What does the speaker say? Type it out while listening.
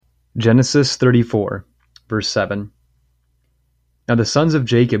Genesis 34, verse 7. Now the sons of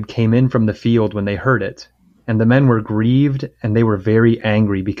Jacob came in from the field when they heard it, and the men were grieved, and they were very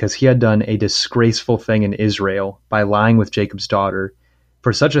angry, because he had done a disgraceful thing in Israel by lying with Jacob's daughter,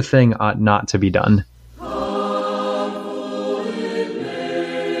 for such a thing ought not to be done.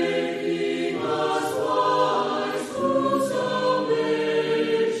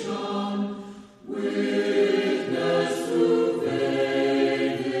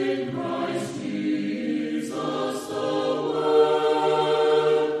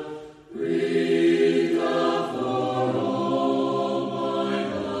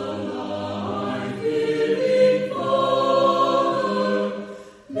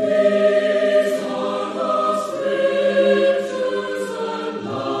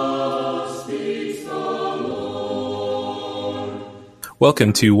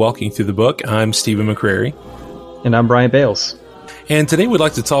 Welcome to Walking Through the Book. I'm Stephen McCrary. And I'm Brian Bales. And today we'd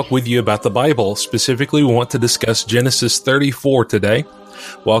like to talk with you about the Bible. Specifically, we want to discuss Genesis 34 today.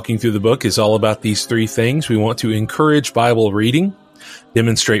 Walking Through the Book is all about these three things. We want to encourage Bible reading,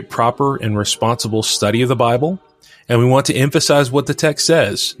 demonstrate proper and responsible study of the Bible, and we want to emphasize what the text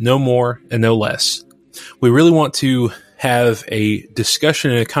says, no more and no less. We really want to have a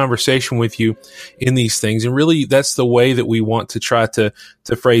discussion and a conversation with you in these things. And really, that's the way that we want to try to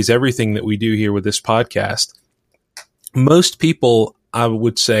phrase everything that we do here with this podcast. Most people, I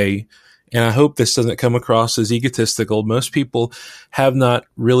would say, and I hope this doesn't come across as egotistical, most people have not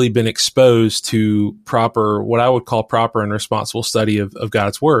really been exposed to what I would call proper and responsible study of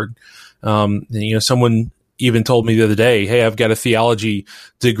God's Word. Someone even told me the other day, hey, I've got a theology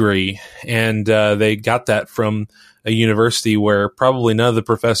degree, and they got that from a university where probably none of the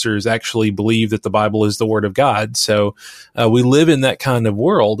professors actually believe that the Bible is the Word of God. So we live in that kind of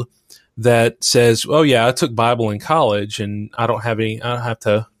world that says, oh yeah, I took Bible in college and I don't have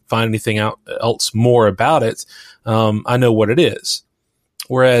to find anything else more about it. I know what it is.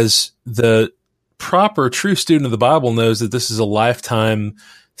 Whereas the proper, true student of the Bible knows that this is a lifetime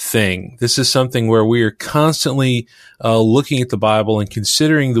thing. This is something where we are constantly looking at the Bible and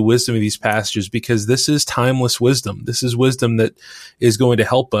considering the wisdom of these passages, because this is timeless wisdom. This is wisdom that is going to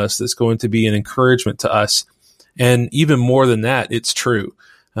help us, that's going to be an encouragement to us. And even more than that, it's true.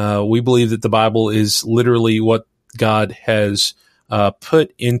 We believe that the Bible is literally what God has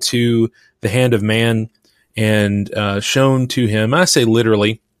put into the hand of man and shown to him. I say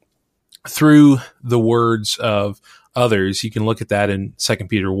literally through the words of others. You can look at that in 2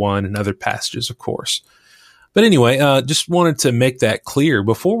 Peter 1 and other passages, of course. But anyway, just wanted to make that clear.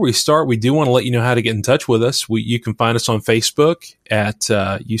 Before we start, we do want to let you know how to get in touch with us. You can find us on Facebook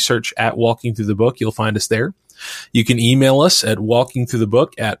you search at Walking Through the Book. You'll find us there. You can email us at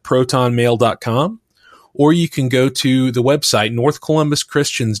walkingthroughthebook@protonmail.com, or you can go to the website,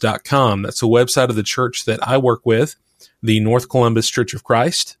 northcolumbuschristians.com. That's the website of the church that I work with, the North Columbus Church of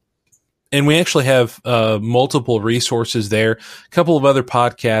Christ. And we actually have multiple resources there, a couple of other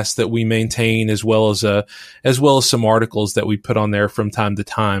podcasts that we maintain, as well as some articles that we put on there from time to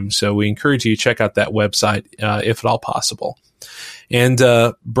time. So we encourage you to check out that website if at all possible. And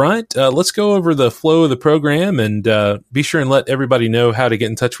Bryant, let's go over the flow of the program and be sure and let everybody know how to get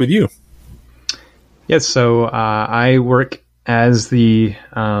in touch with you. Yes, so I work as the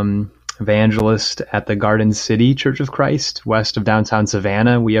evangelist at the Garden City Church of Christ, west of downtown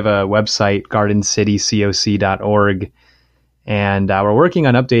Savannah. We have a website, gardencitycoc.org, and we're working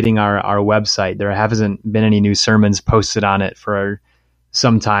on updating our website. There hasn't been any new sermons posted on it for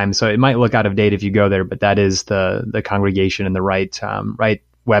some time, so it might look out of date if you go there, but that is the congregation and the right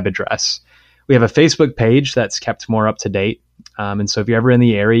web address. We have a Facebook page that's kept more up to date, and so if you're ever in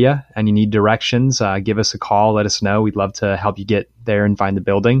the area and you need directions, give us a call, let us know. We'd love to help you get there and find the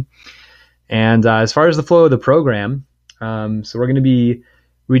building. And as far as the flow of the program, so we're going to be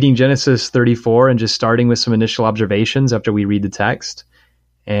reading Genesis 34 and just starting with some initial observations after we read the text.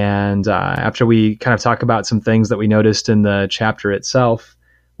 And after we kind of talk about some things that we noticed in the chapter itself,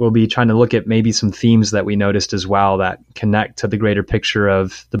 we'll be trying to look at maybe some themes that we noticed as well that connect to the greater picture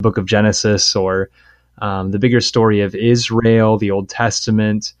of the book of Genesis, or the bigger story of Israel, the Old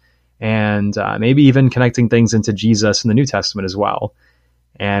Testament, and maybe even connecting things into Jesus in the New Testament as well.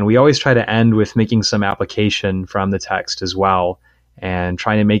 And we always try to end with making some application from the text as well, and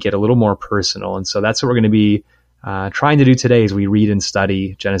trying to make it a little more personal. And so that's what we're going to be trying to do today as we read and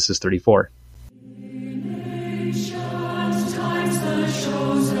study Genesis 34.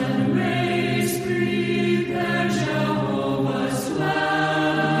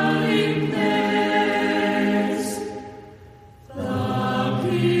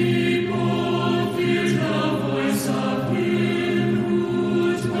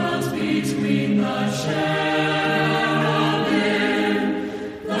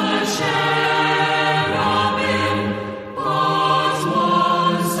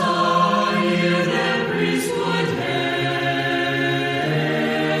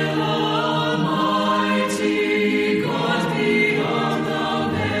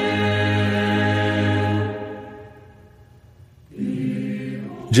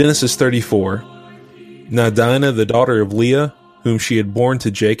 Genesis 34. Now Dinah, the daughter of Leah, whom she had borne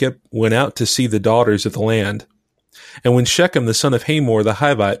to Jacob, went out to see the daughters of the land. And when Shechem the son of Hamor the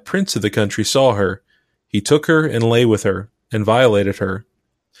Hivite, prince of the country, saw her, he took her and lay with her, and violated her.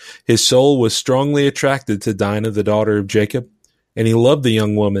 His soul was strongly attracted to Dinah, the daughter of Jacob, and he loved the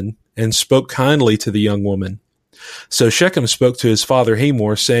young woman, and spoke kindly to the young woman. So Shechem spoke to his father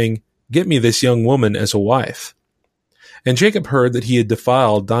Hamor, saying, Get me this young woman as a wife. And Jacob heard that he had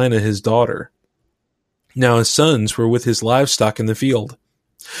defiled Dinah his daughter. Now his sons were with his livestock in the field.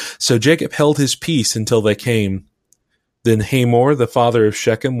 So Jacob held his peace until they came. Then Hamor, the father of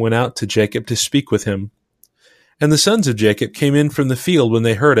Shechem, went out to Jacob to speak with him. And the sons of Jacob came in from the field when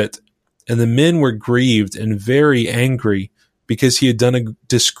they heard it. And the men were grieved and very angry, because he had done a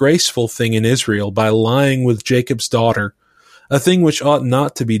disgraceful thing in Israel by lying with Jacob's daughter, a thing which ought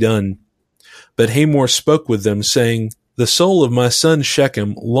not to be done. But Hamor spoke with them, saying, The soul of my son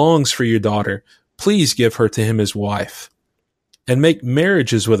Shechem longs for your daughter. Please give her to him as wife. And make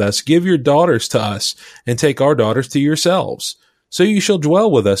marriages with us. Give your daughters to us, and take our daughters to yourselves. So you shall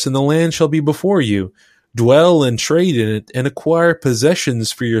dwell with us, and the land shall be before you. Dwell and trade in it, and acquire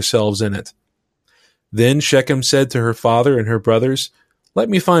possessions for yourselves in it. Then Shechem said to her father and her brothers, Let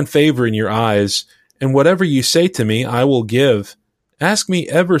me find favor in your eyes, and whatever you say to me I will give. Ask me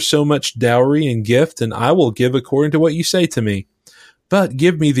ever so much dowry and gift, and I will give according to what you say to me. But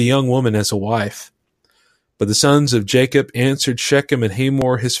give me the young woman as a wife. But the sons of Jacob answered Shechem and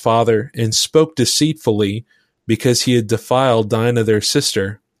Hamor his father, and spoke deceitfully, because he had defiled Dinah their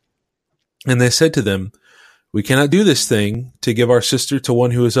sister. And they said to them, We cannot do this thing, to give our sister to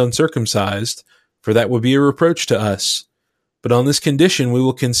one who is uncircumcised, for that would be a reproach to us. But on this condition we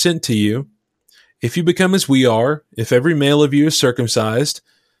will consent to you. If you become as we are, if every male of you is circumcised,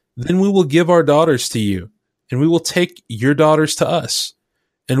 then we will give our daughters to you, and we will take your daughters to us,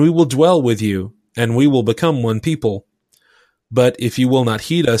 and we will dwell with you, and we will become one people. But if you will not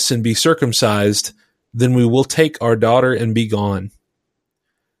heed us and be circumcised, then we will take our daughter and be gone.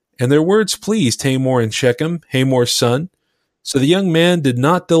 And their words pleased Hamor and Shechem, Hamor's son. So the young man did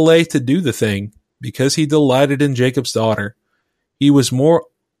not delay to do the thing, because he delighted in Jacob's daughter. He was more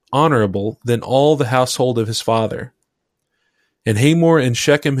honorable than all the household of his father. And Hamor and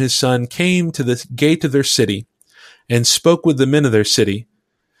Shechem his son came to the gate of their city, and spoke with the men of their city,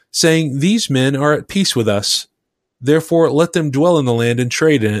 saying, These men are at peace with us. Therefore let them dwell in the land and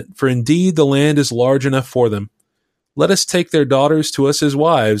trade in it, for indeed the land is large enough for them. Let us take their daughters to us as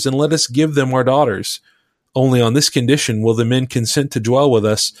wives, and let us give them our daughters. Only on this condition will the men consent to dwell with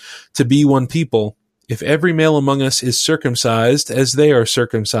us, to be one people, if every male among us is circumcised as they are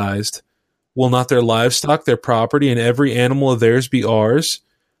circumcised. Will not their livestock, their property, and every animal of theirs be ours?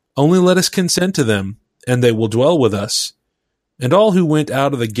 Only let us consent to them, and they will dwell with us. And all who went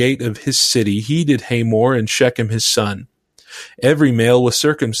out of the gate of his city heeded Hamor and Shechem his son. Every male was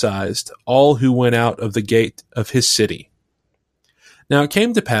circumcised, all who went out of the gate of his city. Now it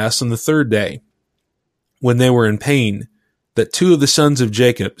came to pass on the third day, when they were in pain, that two of the sons of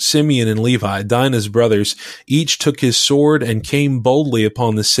Jacob, Simeon and Levi, Dinah's brothers, each took his sword and came boldly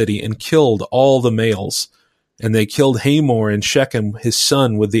upon the city and killed all the males. And they killed Hamor and Shechem his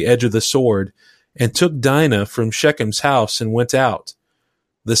son with the edge of the sword, and took Dinah from Shechem's house and went out.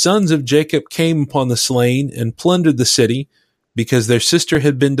 The sons of Jacob came upon the slain and plundered the city, because their sister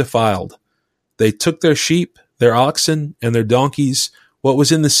had been defiled. They took their sheep, their oxen, and their donkeys, what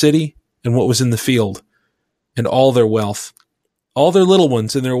was in the city and what was in the field, and all their wealth. All their little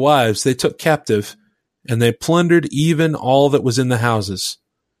ones and their wives they took captive, and they plundered even all that was in the houses.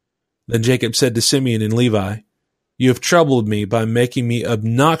 Then Jacob said to Simeon and Levi, You have troubled me by making me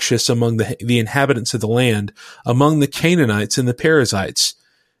obnoxious among the inhabitants of the land, among the Canaanites and the Perizzites.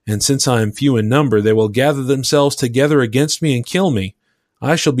 And since I am few in number, they will gather themselves together against me and kill me.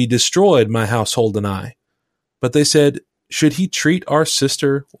 I shall be destroyed, my household and I. But they said, Should he treat our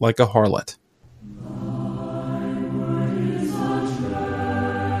sister like a harlot?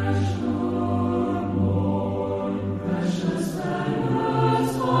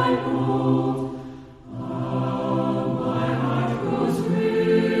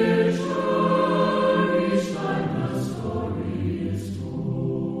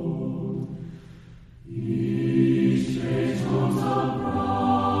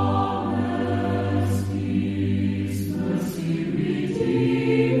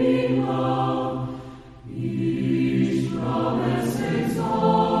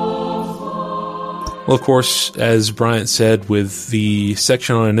 Well, of course, as Bryant said, with the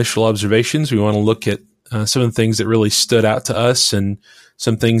section on initial observations, we want to look at some of the things that really stood out to us and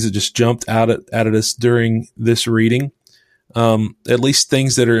some things that just jumped out at us during this reading. at least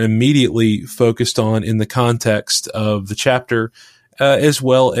things that are immediately focused on in the context of the chapter, as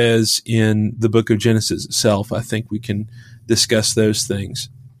well as in the book of Genesis itself. I think we can discuss those things.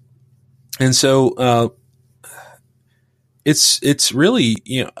 And so, it's really,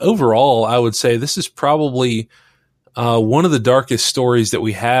 overall, I would say this is probably, one of the darkest stories that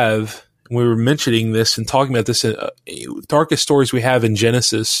we have. We were mentioning this and talking about this, darkest stories we have in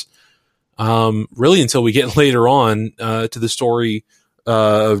Genesis, really until we get later on, to the story,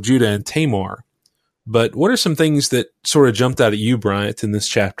 of Judah and Tamar. But what are some things that sort of jumped out at you, Bryant, in this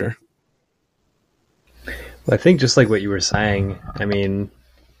chapter? Well, I think just like what you were saying, I mean,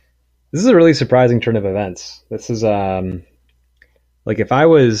 this is a really surprising turn of events. This is, like if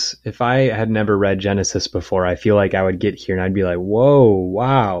I had never read Genesis before, I feel like I would get here and I'd be like, whoa,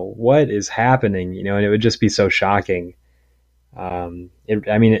 wow, what is happening? And it would just be so shocking.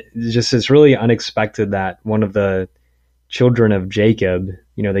 It's really unexpected that one of the children of Jacob,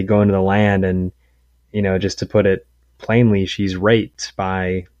 they go into the land and, just to put it plainly, she's raped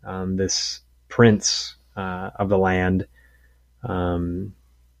by, this prince, of the land.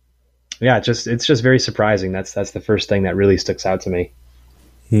 It's just very surprising. That's the first thing that really sticks out to me.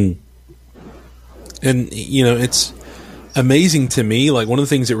 And, it's amazing to me. Like, one of the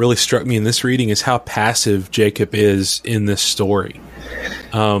things that really struck me in this reading is how passive Jacob is in this story.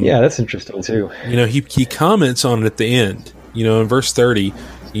 That's interesting too. He comments on it at the end, in verse 30,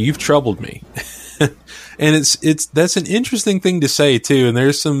 "You've troubled me." And that's an interesting thing to say too. And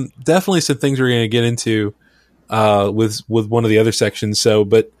there's definitely some things we're going to get into, with one of the other sections. So,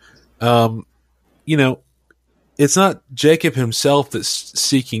 but, it's not Jacob himself that's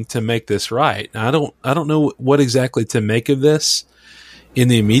seeking to make this right. I don't know what exactly to make of this in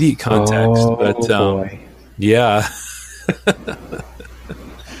the immediate context, boy. Yeah.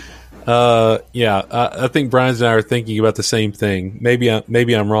 I think Brian and I are thinking about the same thing. Maybe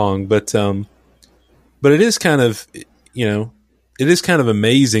I'm wrong, but it is kind of,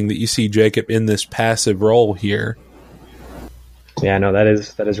 amazing that you see Jacob in this passive role here. Yeah, no, that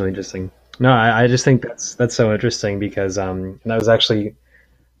is really interesting. No, I just think that's so interesting because that was actually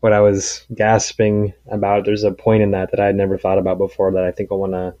what I was gasping about. There's a point in that I had never thought about before that I think I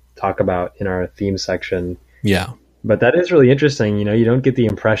want to talk about in our theme section. Yeah. But that is really interesting. You don't get the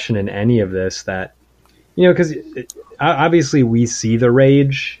impression in any of this that, because obviously we see the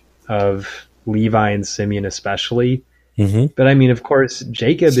rage of Levi and Simeon especially. Mm-hmm. But I mean, of course,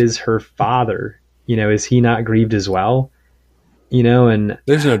 Jacob is her father. Is he not grieved as well? And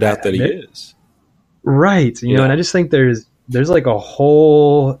there's no doubt that he is. Right. And I just think there's like a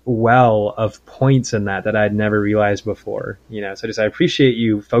whole well of points in that I'd never realized before. So I appreciate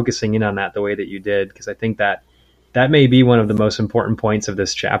you focusing in on that the way that you did, because I think that may be one of the most important points of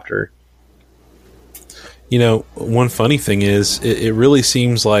this chapter. One funny thing is it really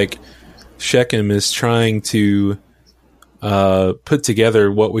seems like Shechem is trying to put together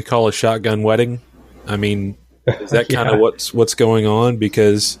what we call a shotgun wedding. I mean, is that kind of what's going on?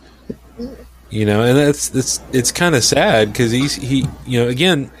 Because, and it's kind of sad because he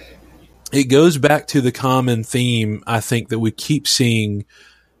again, it goes back to the common theme, I think, that we keep seeing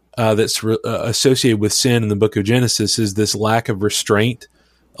that's associated with sin in the book of Genesis is this lack of restraint,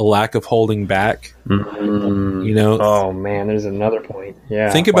 a lack of holding back. Mm-hmm. Oh man, there's another point.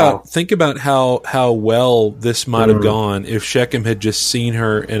 Yeah. Think about how well this might have gone if Shechem had just seen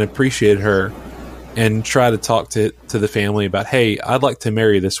her and appreciated her and try to talk to the family about, hey, I'd like to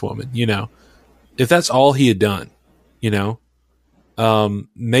marry this woman. If that's all he had done,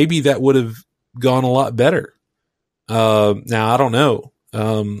 maybe that would have gone a lot better. Now I don't know.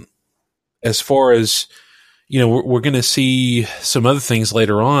 As far as, we're going to see some other things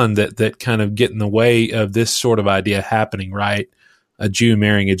later on that kind of get in the way of this sort of idea happening, right? A Jew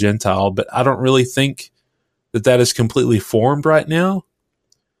marrying a Gentile, but I don't really think that is completely formed right now.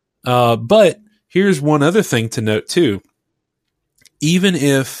 But here's one other thing to note too. Even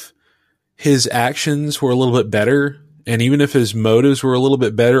if his actions were a little bit better, and even if his motives were a little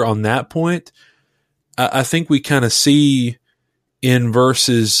bit better on that point, I think we kind of see in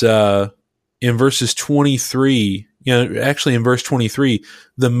verses 23, actually in verse 23,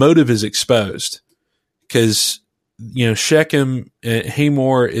 the motive is exposed because, Shechem and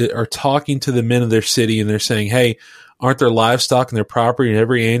Hamor are talking to the men of their city and they're saying, hey, aren't their livestock and their property and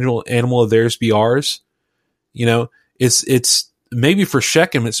every animal of theirs be ours? It's maybe for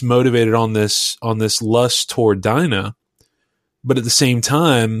Shechem, it's motivated on this lust toward Dinah, but at the same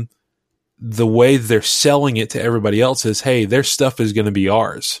time, the way they're selling it to everybody else is, hey, their stuff is going to be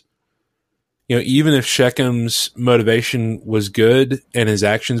ours. Even if Shechem's motivation was good and his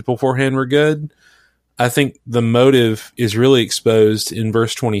actions beforehand were good, I think the motive is really exposed in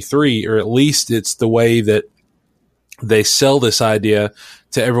verse 23, or at least it's the way that they sell this idea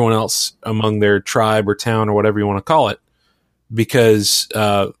to everyone else among their tribe or town or whatever you want to call it. Because,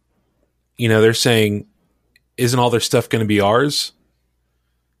 they're saying, isn't all their stuff going to be ours?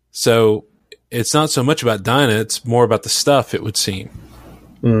 So it's not so much about Dinah, it's more about the stuff, it would seem.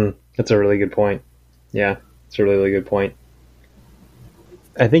 That's a really good point. Yeah, it's a really, really good point.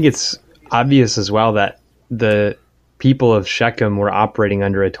 I think it's obvious as well that the people of Shechem were operating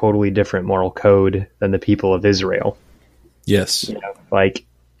under a totally different moral code than the people of Israel. Yes. Like,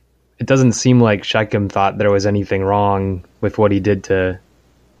 it doesn't seem like Shechem thought there was anything wrong with what he did to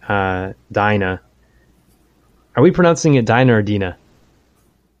Dinah. Are we pronouncing it Dinah or Dina?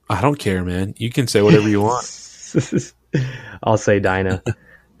 I don't care, man. You can say whatever you want. I'll say Dinah.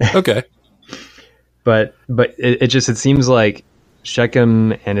 Okay. But it seems like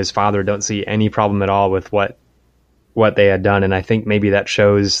Shechem and his father don't see any problem at all with what they had done, and I think maybe that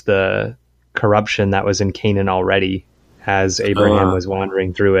shows the corruption that was in Canaan already as Abraham was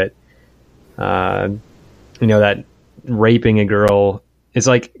wandering through it. That raping a girl is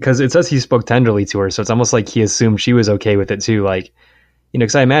like, because it says he spoke tenderly to her, so it's almost like he assumed she was okay with it too. Like,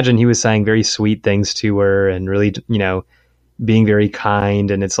 because I imagine he was saying very sweet things to her and really, being very kind,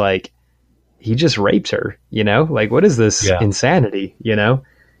 and it's like, he just raped her, like, what is this insanity,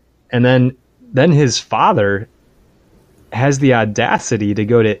 And then his father has the audacity to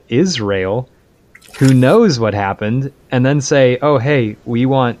go to Israel, who knows what happened, and then say, oh, hey, we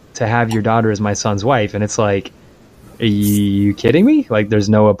want to have your daughter as my son's wife. And it's like, are you kidding me? Like, there's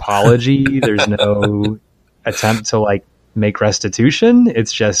no apology. There's no attempt to, like, make restitution.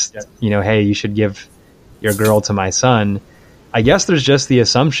 It's just, hey, you should give your girl to my son. I guess there's just the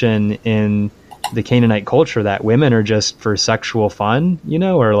assumption in the Canaanite culture that women are just for sexual fun,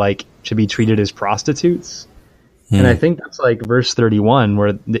 or like should be treated as prostitutes. And I think that's like verse 31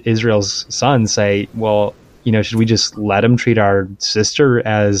 where Israel's sons say, well, should we just let him treat our sister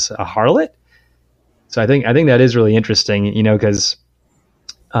as a harlot? So I think that is really interesting, because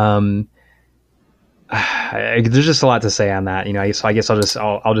there's just a lot to say on that, so I guess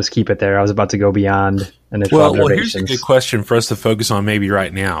I'll just keep it there. I was about to go beyond initial observations. Well, here's a good question for us to focus on maybe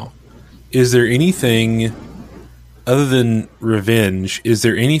right now. Is there anything other than revenge? Is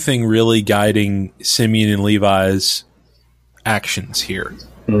there anything really guiding Simeon and Levi's actions here?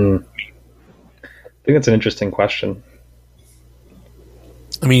 I think that's an interesting question.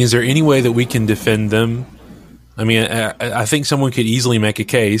 I mean, is there any way that we can defend them? I mean, I think someone could easily make a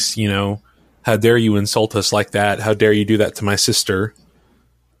case, how dare you insult us like that? How dare you do that to my sister?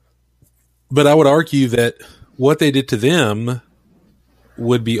 But I would argue that what they did to them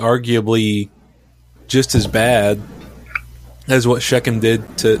would be arguably just as bad as what Shechem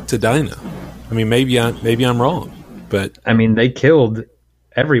did to Dinah. I mean, maybe I'm wrong, but I mean, they killed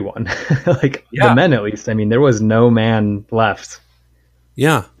everyone, the men at least. I mean, there was no man left.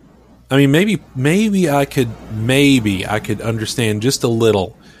 Yeah, I mean, maybe I could understand just a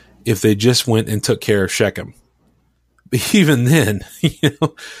little if they just went and took care of Shechem. But even then,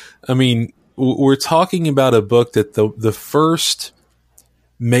 I mean, we're talking about a book that the first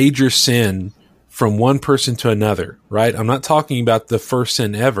major sin from one person to another, right? I'm not talking about the first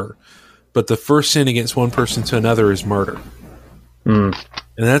sin ever, but the first sin against one person to another is murder. And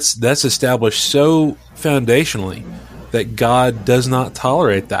that's established so foundationally that God does not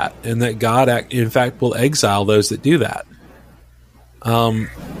tolerate that, and that God, in fact, will exile those that do that.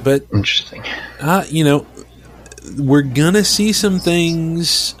 But interesting. We're gonna see some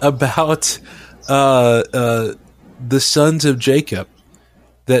things about the sons of Jacob.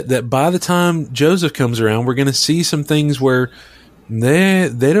 That by the time Joseph comes around, we're going to see some things where they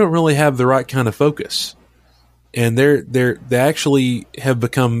don't really have the right kind of focus, and they actually have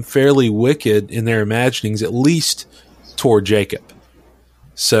become fairly wicked in their imaginings, at least toward Jacob.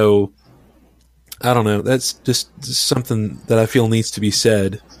 So I don't know. That's just something that I feel needs to be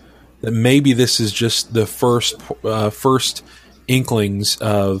said. That maybe this is just the first inklings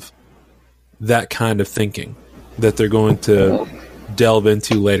of that kind of thinking that they're going to delve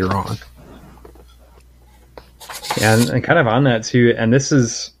into later on. Yeah, and kind of on that too, and this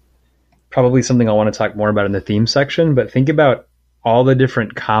is probably something I want to talk more about in the theme section, but think about all the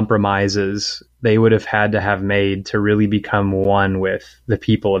different compromises they would have had to have made to really become one with the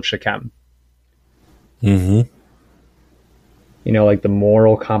people of Shechem. Mm-hmm. Like the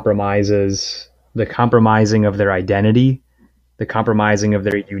moral compromises, the compromising of their identity, the compromising of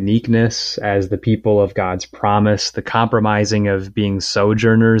their uniqueness as the people of God's promise, the compromising of being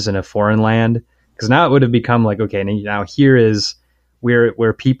sojourners in a foreign land. Because now it would have become like, okay, now here is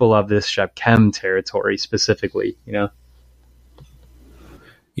we're people of this Shechem territory specifically, you know?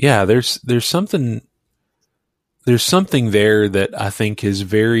 Yeah, there's something there that I think is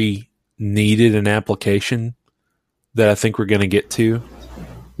very needed in application that I think we're going to get to.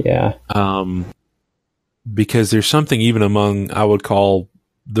 Yeah. Because there's something even among, I would call,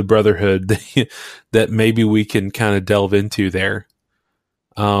 the brotherhood that maybe we can kind of delve into there.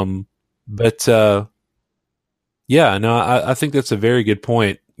 But yeah, no, I think that's a very good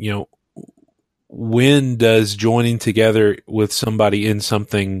point. You know, when does joining together with somebody in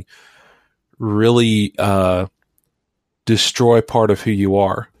something really destroy part of who you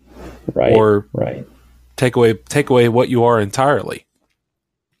are, right? Or right. take away what you are entirely?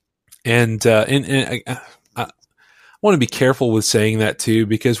 And I want to be careful with saying that too,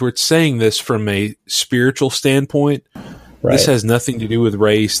 because we're saying this from a spiritual standpoint. Right. This has nothing to do with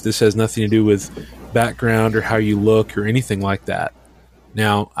race. This has nothing to do with background or how you look or anything like that.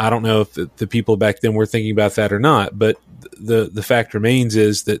 Now, I don't know if the people back then were thinking about that or not, but the fact remains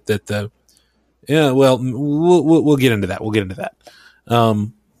is that we'll get into that. We'll get into that.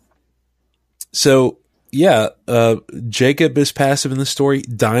 So yeah, Jacob is passive in the story.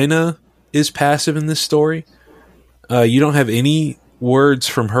 Dinah is passive in this story. You don't have any words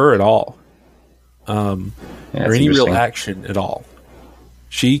from her at all, or any real action at all.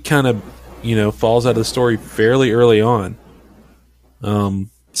 She kind of, falls out of the story fairly early on.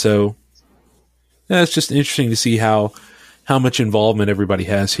 So yeah, it's just interesting to see how much involvement everybody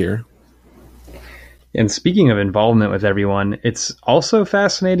has here. And speaking of involvement with everyone, it's also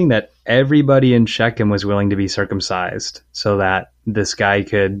fascinating that everybody in Shechem was willing to be circumcised so that this guy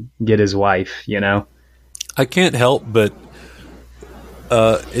could get his wife, I can't help but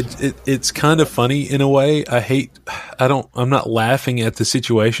it's kind of funny in a way. I'm not laughing at the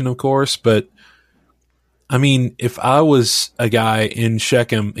situation, of course, but I mean, if I was a guy in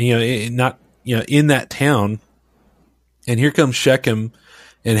Shechem, in that town, and here comes Shechem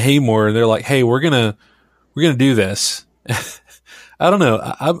and Hamor, and they're like, "Hey, we're gonna do this." I don't know.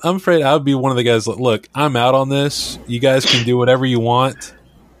 I'm afraid I would be one of the guys that, look, I'm out on this. You guys can do whatever you want.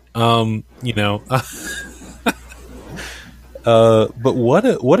 But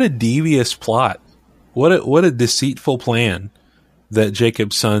what a devious plot. What a deceitful plan that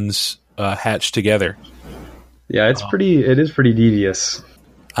Jacob's sons hatched together. Yeah, it is pretty devious.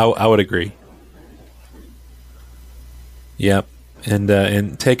 I would agree. Yep.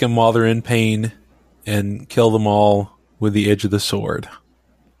 And take them while they're in pain and kill them all with the edge of the sword.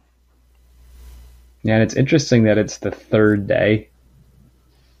 Yeah, and it's interesting that it's the third day.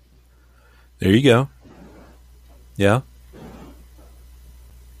 There you go. Yeah.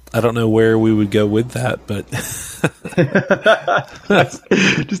 I don't know where we would go with that, but that's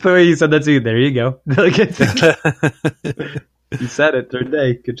just the way you said that too. There you go. You said it, third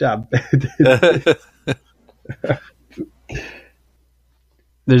day. Good job.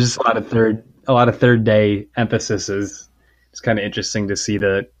 There's just a lot of third day emphases. It's kind of interesting to see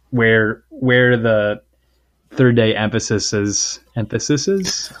where the third day emphases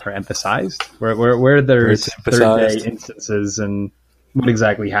are emphasized, where there's third day instances and what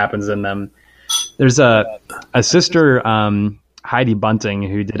exactly happens in them. There's a sister, Heidi Bunting,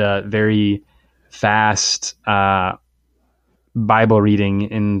 who did a very fast Bible reading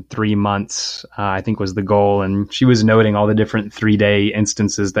in 3 months, I think was the goal. And she was noting all the different 3-day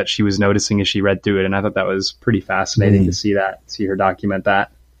instances that she was noticing as she read through it. And I thought that was pretty fascinating to see her document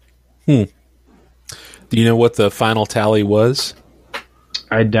that. Do you know what the final tally was?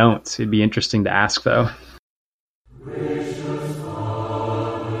 I don't. It'd be interesting to ask, though.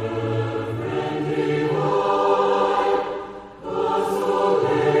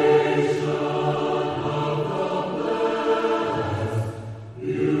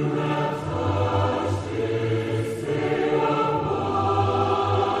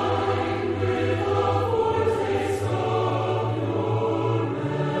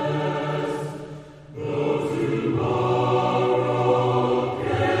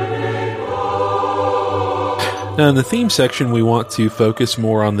 Now, in the theme section, we want to focus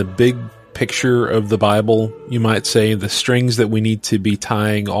more on the big picture of the Bible, you might say, the strings that we need to be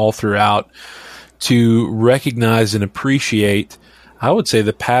tying all throughout to recognize and appreciate, I would say,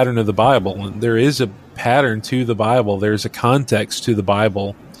 the pattern of the Bible. And there is a pattern to the Bible. There's a context to the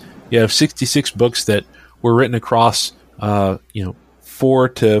Bible. You have 66 books that were written across, 4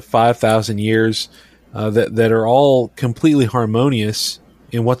 to 5,000 years that are all completely harmonious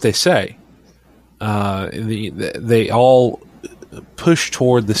in what they say. They all push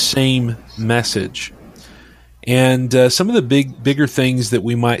toward the same message. And some of the bigger things that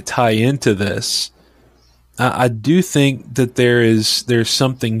we might tie into this, I do think that there's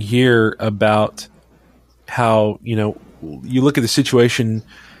something here about how, you look at the situation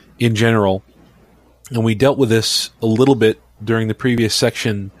in general, and we dealt with this a little bit during the previous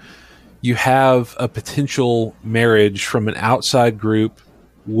section. You have a potential marriage from an outside group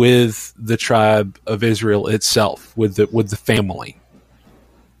with the tribe of Israel itself, with the family.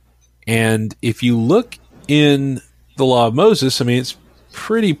 And if you look in the law of Moses, I mean, it's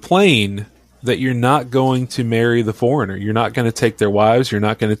pretty plain that you're not going to marry the foreigner. You're not going to take their wives. You're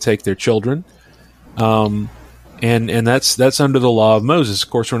not going to take their children. And that's under the law of Moses.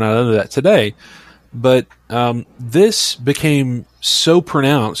 Of course, we're not under that today. But this became so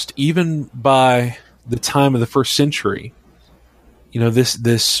pronounced even by the time of the first century.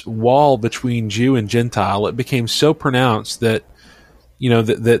 This wall between Jew and Gentile, it became so pronounced that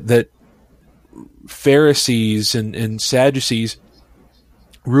that Pharisees and Sadducees,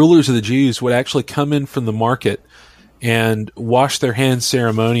 rulers of the Jews, would actually come in from the market and wash their hands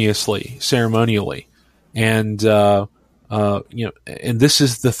ceremonially, and and this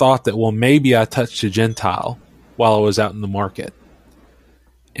is the thought that, well, maybe I touched a Gentile while I was out in the market,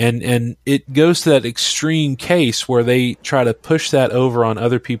 and it goes to that extreme case where they try to push that over on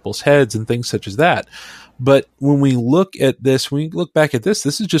other people's heads and things such as that. But when we look at this, when we look back at this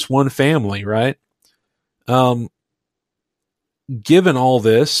is just one family, right? Given all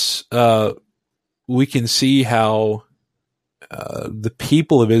this, we can see how the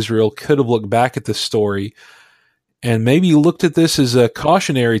people of Israel could have looked back at this story and maybe looked at this as a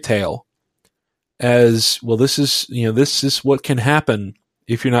cautionary tale, as, well, this is what can happen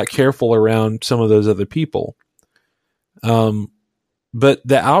if you're not careful around some of those other people. But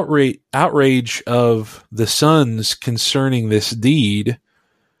the outrage of the sons concerning this deed,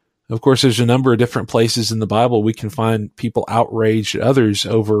 of course, there's a number of different places in the Bible we can find people outraged at others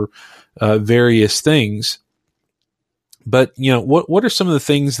over various things. But, what are some of the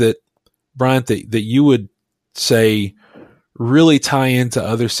things that, Bryant, that you would say really tie into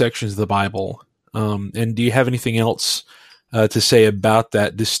other sections of the Bible? And do you have anything else to say about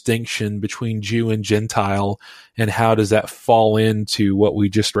that distinction between Jew and Gentile, and how does that fall into what we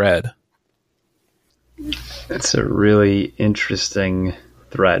just read? It's a really interesting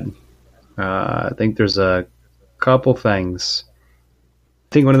thread. I think there's a couple things.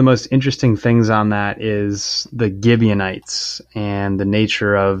 I think one of the most interesting things on that is the Gibeonites and the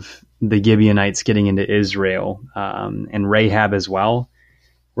nature of the Gibeonites getting into Israel, and Rahab as well.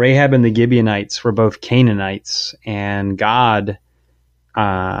 Rahab and the Gibeonites were both Canaanites, and God,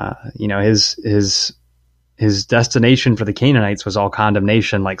 his destination for the Canaanites was all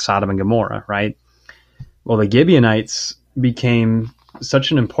condemnation, like Sodom and Gomorrah, right? Well, the Gibeonites became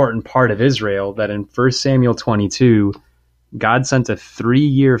such an important part of Israel that in 1 Samuel 22, God sent a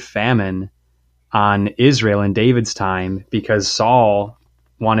 3-year famine on Israel in David's time because Saul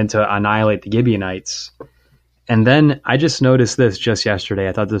wanted to annihilate the Gibeonites. And then I just noticed this just yesterday.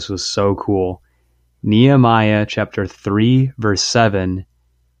 I thought this was so cool. Nehemiah chapter 3, verse 7,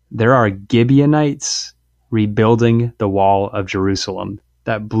 there are Gibeonites rebuilding the wall of Jerusalem.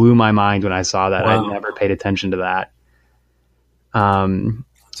 That blew my mind when I saw that. Wow. I never paid attention to that.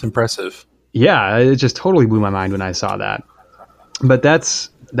 It's impressive. Yeah, it just totally blew my mind when I saw that. But that's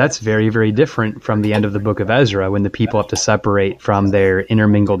very, very different from the end of the book of Ezra, when the people have to separate from their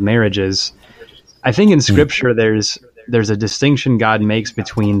intermingled marriages. I think in Scripture there's a distinction God makes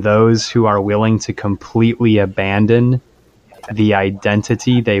between those who are willing to completely abandon the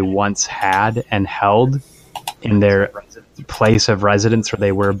identity they once had and held in their place of residence where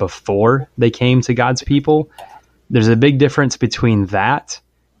they were before they came to God's people. There's a big difference between that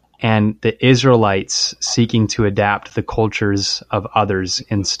and the Israelites seeking to adapt the cultures of others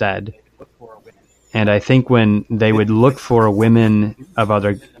instead. And I think when they would look for women of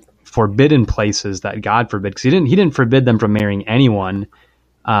other forbidden places that God forbid, because he didn't forbid them from marrying anyone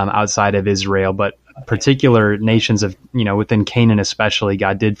outside of Israel, but particular nations of, within Canaan especially,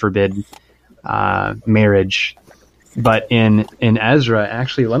 God did forbid marriage. But in Ezra,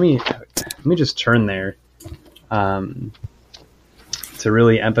 actually, let me just turn there to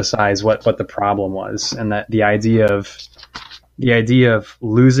really emphasize what the problem was, and that the idea of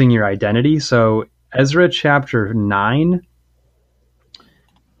losing your identity. So Ezra chapter 9,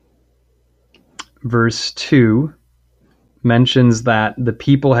 verse 2 mentions that the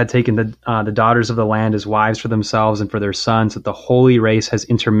people had taken the daughters of the land as wives for themselves and for their sons, that the holy race has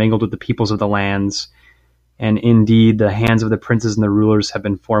intermingled with the peoples of the lands. And indeed, the hands of the princes and the rulers have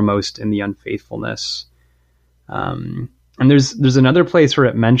been foremost in the unfaithfulness. And there's another place where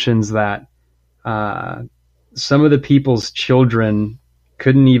it mentions that some of the people's children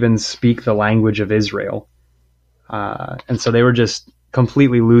couldn't even speak the language of Israel. And so they were just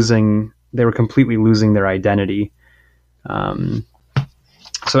completely losing their identity.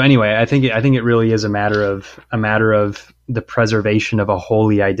 So anyway, I think it really is a matter of the preservation of a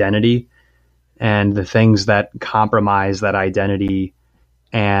holy identity and the things that compromise that identity,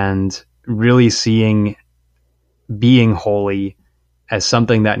 and really seeing being holy as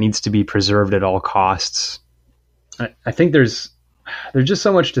something that needs to be preserved at all costs. I think there's just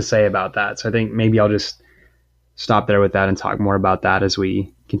so much to say about that. So I think maybe I'll just stop there with that and talk more about that as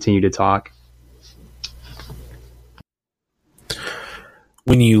we continue to talk.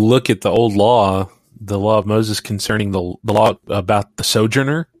 When you look at the old law, the law of Moses concerning the law about the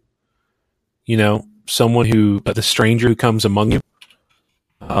sojourner, someone the stranger who comes among you,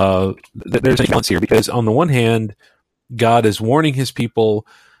 there's a balance here, because on the one hand, God is warning his people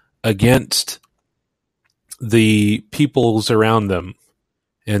against the peoples around them,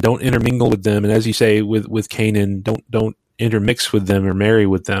 and don't intermingle with them. And as you say with Canaan, don't intermix with them or marry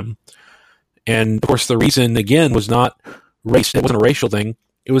with them. And of course, the reason again was not race. It wasn't a racial thing.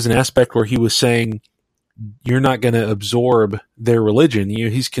 It was an aspect where he was saying, you're not going to absorb their religion.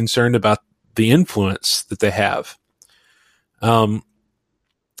 He's concerned about the influence that they have.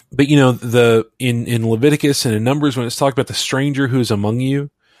 But in Leviticus and in Numbers, when it's talked about the stranger who is among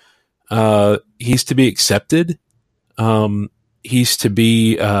you, he's to be accepted. He's to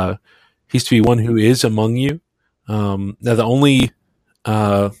be one who is among you. Now the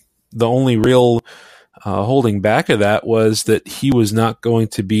only real holding back of that was that he was not going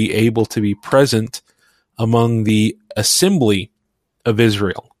to be able to be present among the assembly of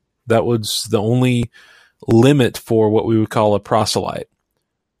Israel. That was the only limit for what we would call a proselyte.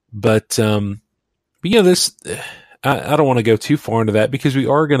 But this, I don't want to go too far into that, because we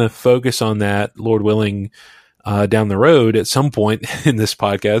are going to focus on that, Lord willing, down the road at some point in this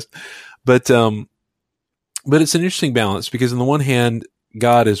podcast. But it's an interesting balance, because on the one hand,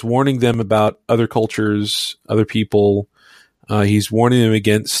 God is warning them about other cultures, other people. He's warning them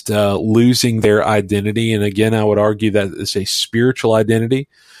against losing their identity. And again, I would argue that it's a spiritual identity,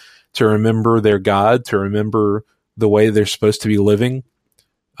 to remember their God, to remember the way they're supposed to be living.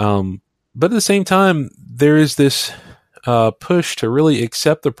 But at the same time, there is this push to really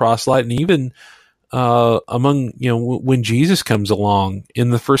accept the proselyte. And even among, when Jesus comes along in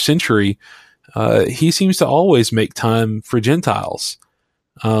the first century, he seems to always make time for Gentiles.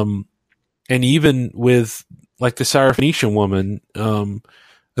 And even with like the Syrophoenician woman,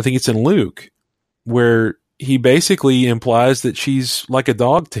 I think it's in Luke, where he basically implies that she's like a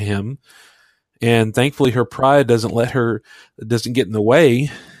dog to him. And thankfully her pride doesn't get in the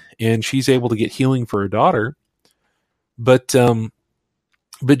way, and she's able to get healing for her daughter. But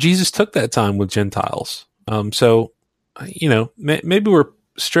Jesus took that time with Gentiles. So, maybe we're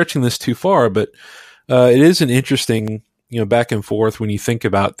stretching this too far, but it is an interesting, back and forth when you think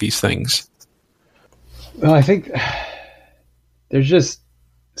about these things. Well, I think there's just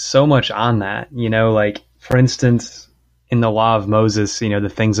so much on that, like, for instance, in the law of Moses, the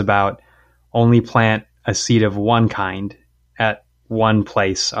things about only plant a seed of one kind at one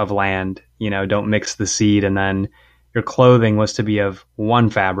place of land, don't mix the seed. And then your clothing was to be of one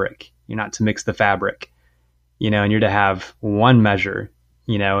fabric. You're not to mix the fabric, and you're to have one measure,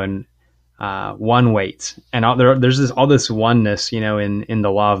 and one weight. And there's all this oneness, in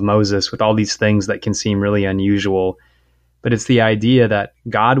the law of Moses, with all these things that can seem really unusual. But it's the idea that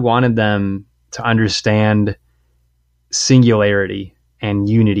God wanted them to understand singularity and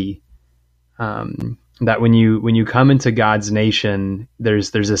unity. That when you come into God's nation,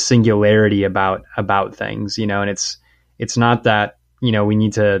 there's a singularity about things, and it's not that, we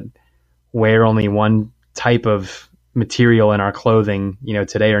need to wear only one type of material in our clothing,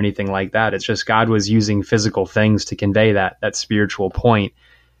 today or anything like that. It's just God was using physical things to convey that spiritual point,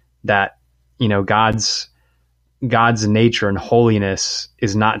 that, God's nature and holiness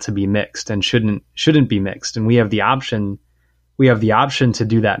is not to be mixed and shouldn't be mixed. And we have the option to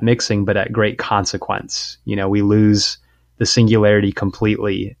do that mixing, but at great consequence. We lose the singularity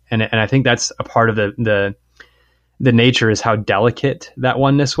completely. And I think that's a part of the nature, is how delicate that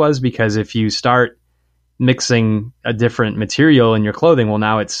oneness was, because if you start mixing a different material in your clothing, well,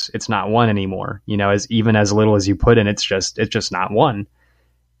 now it's not one anymore. As little as you put in, it's just not one.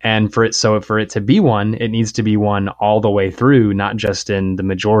 And for it to be one, it needs to be one all the way through, not just in the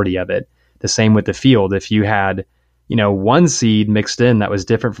majority of it. The same with the field. If you had, one seed mixed in that was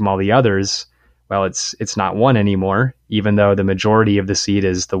different from all the others, well, it's not one anymore, even though the majority of the seed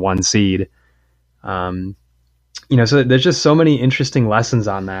is the one seed. So there's just so many interesting lessons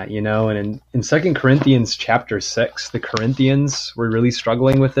on that, and in 2 Corinthians chapter 6, the Corinthians were really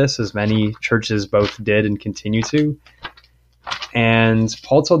struggling with this, as many churches both did and continue to. And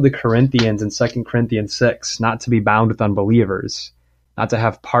Paul told the Corinthians in 2 Corinthians 6 not to be bound with unbelievers, not to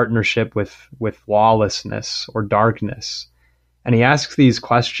have partnership with lawlessness or darkness. And he asks these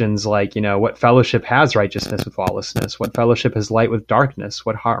questions like, what fellowship has righteousness with lawlessness? What fellowship has light with darkness?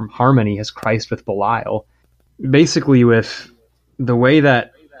 What harmony has Christ with Belial? Basically, with the way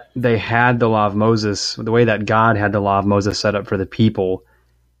that they had the law of Moses, the way that God had the law of Moses set up for the people,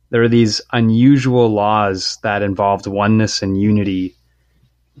 there are these unusual laws that involved oneness and unity,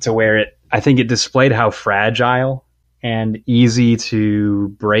 to where I think it displayed how fragile and easy to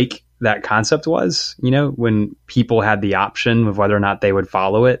break that concept was, when people had the option of whether or not they would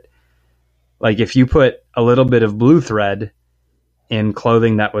follow it. Like if you put a little bit of blue thread in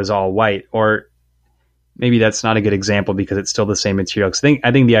clothing that was all white, or maybe that's not a good example because it's still the same material. Because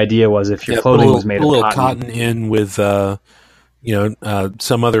I think the idea was if your clothing was made of cotton in with some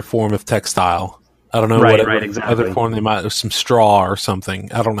other form of textile. I don't know, right, whatever exactly. Other form, they might have some straw or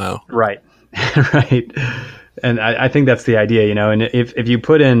something. I don't know. Right, right. And I think that's the idea, And if you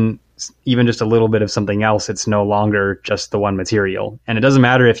put in even just a little bit of something else, it's no longer just the one material. And it doesn't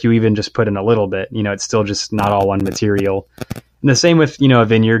matter if you even just put in a little bit. It's still just not all one material. And the same with a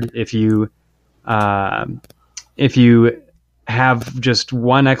vineyard. If you have just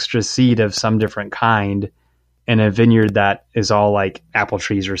one extra seed of some different kind in a vineyard that is all like apple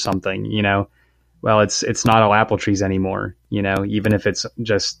trees or something, well, it's not all apple trees anymore, even if it's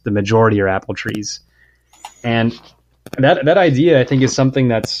just the majority are apple trees. And that idea, I think, is something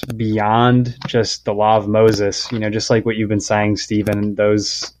that's beyond just the law of Moses, just like what you've been saying, Stephen.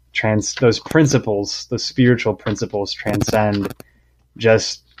 Those principles, the spiritual principles, transcend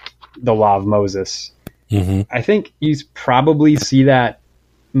just the law of Moses. Mm-hmm. I think you probably see that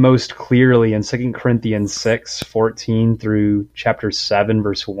most clearly in 2 Corinthians 6:14 through chapter 7,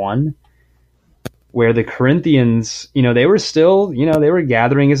 verse 1, where the Corinthians, they were still, they were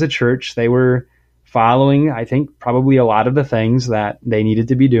gathering as a church. They were following, I think, probably a lot of the things that they needed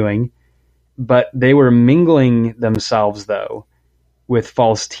to be doing, but they were mingling themselves, though, with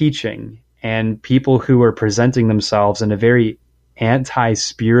false teaching and people who were presenting themselves in a very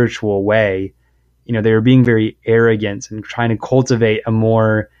anti-spiritual way. They were being very arrogant and trying to cultivate a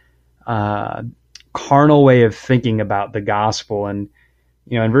more carnal way of thinking about the gospel. And,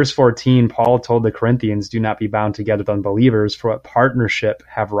 in verse 14, Paul told the Corinthians, do not be bound together with unbelievers, for what partnership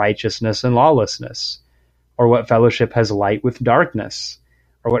have righteousness and lawlessness? Or what fellowship has light with darkness?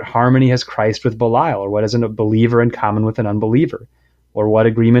 Or what harmony has Christ with Belial? Or what has a believer in common with an unbeliever? Or what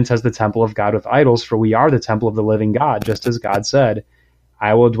agreement has the temple of God with idols? For we are the temple of the living God, just as God said,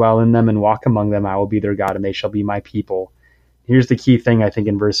 I will dwell in them and walk among them. I will be their God, and they shall be my people. Here's the key thing, I think,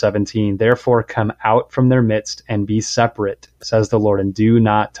 in verse 17. Therefore, come out from their midst and be separate, says the Lord, and do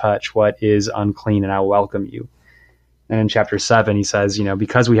not touch what is unclean, and I will welcome you. And in chapter 7, he says,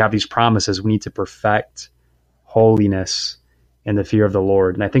 because we have these promises, we need to perfect holiness in the fear of the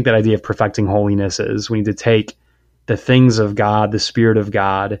Lord. And I think that idea of perfecting holiness is we need to take the things of God, the Spirit of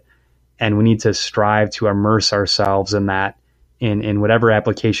God, and we need to strive to immerse ourselves in that, in whatever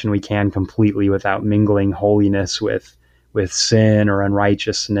application we can, completely, without mingling holiness with sin or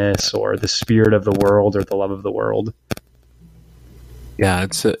unrighteousness or the spirit of the world or the love of the world. Yeah,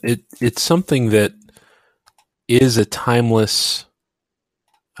 it's something that is a timeless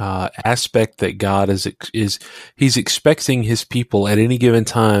aspect that God is he's expecting his people at any given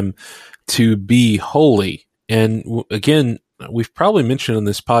time to be holy. And again, we've probably mentioned on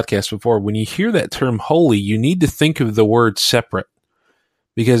this podcast before, when you hear that term holy, you need to think of the word separate,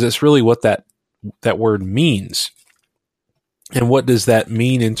 because it's really what that word means. And what does that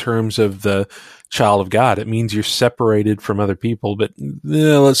mean in terms of the child of God? It means you're separated from other people, but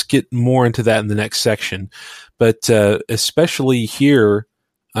let's get more into that in the next section. But especially here,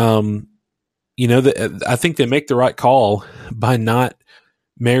 I think they make the right call by not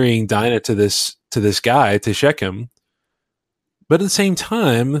marrying Dinah to this guy, to Shechem. But at the same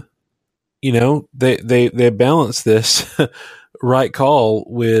time, they balance this right call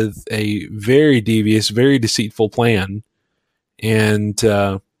with a very devious, very deceitful plan. And,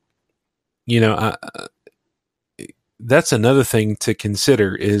 that's another thing to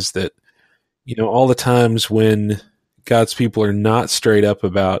consider, is that, all the times when God's people are not straight up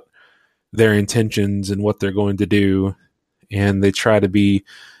about their intentions and what they're going to do, and they try to be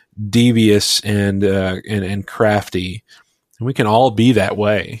devious and crafty, and we can all be that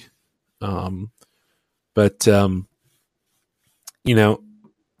way. But the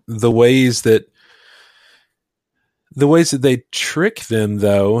ways that The ways that they trick them,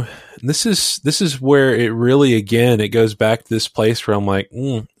 though, this is where it really, again, it goes back to this place where I'm like,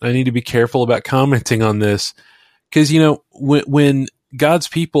 I need to be careful about commenting on this, because when God's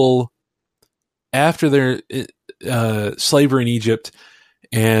people, after their slavery in Egypt,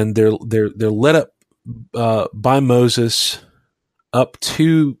 and they're led up by Moses up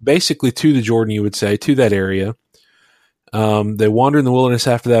to basically to the Jordan, you would say, to that area. They wander in the wilderness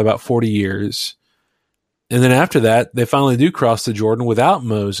after that about 40 years. And then after that, they finally do cross the Jordan without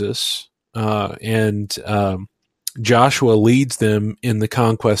Moses, and Joshua leads them in the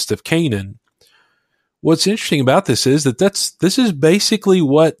conquest of Canaan. What's interesting about this is that this is basically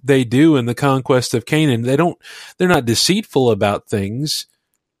what they do in the conquest of Canaan. They're not deceitful about things,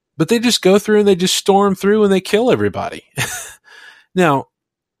 but they just go through and they just storm through and they kill everybody. Now,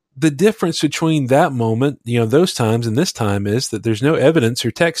 the difference between that moment, those times and this time, is that there's no evidence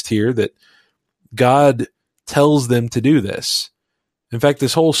or text here that God tells them to do this. In fact,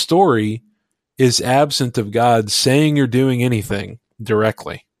 this whole story is absent of God saying or doing anything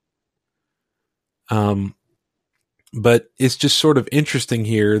directly. But it's just sort of interesting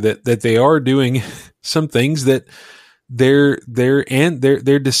here that they are doing some things that their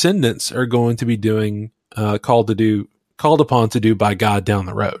descendants are going to be doing, called upon to do by God down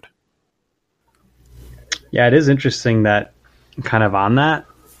the road. Yeah, it is interesting that kind of on that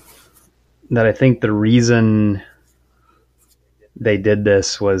I think the reason they did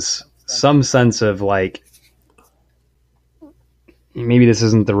this was some sense of like, maybe this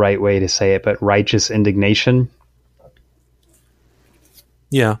isn't the right way to say it, but righteous indignation.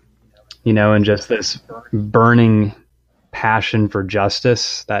 Yeah. And just this burning passion for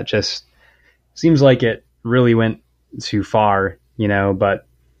justice that just seems like it really went too far, but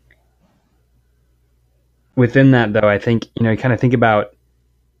within that, though, I think, you kind of think about,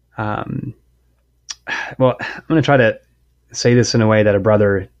 well, I'm going to try to say this in a way that a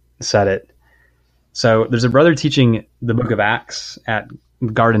brother said it. So there's a brother teaching the book of Acts at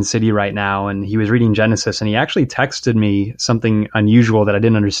Garden City right now, and he was reading Genesis, and he actually texted me something unusual that I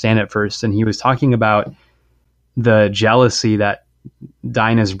didn't understand at first. And he was talking about the jealousy that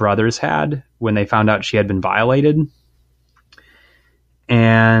Dinah's brothers had when they found out she had been violated.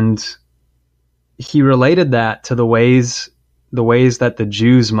 And he related that to the ways that the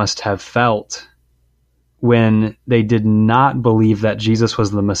Jews must have felt when they did not believe that Jesus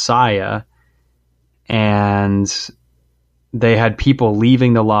was the Messiah, and they had people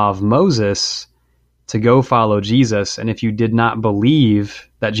leaving the law of Moses to go follow Jesus. And if you did not believe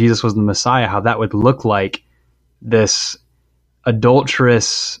that Jesus was the Messiah, how that would look like this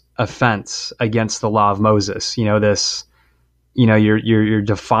adulterous offense against the law of Moses. You're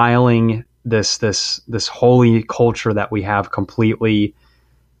defiling this holy culture that we have completely.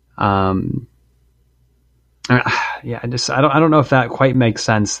 I don't know if that quite makes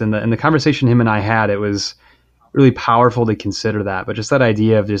sense. In the conversation him and I had, it was really powerful to consider that, but just that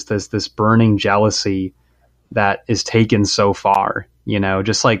idea of just this burning jealousy that is taken so far,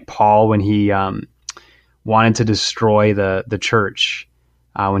 just like Paul, when he wanted to destroy the church,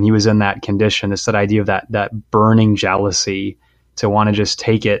 when he was in that condition, it's that idea of that burning jealousy to want to just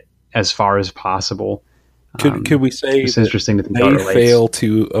take it as far as possible. Could we say it's interesting to think they fail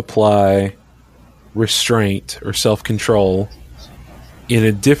to apply restraint or self-control in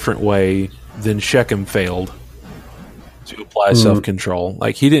a different way than Shechem failed to apply self-control?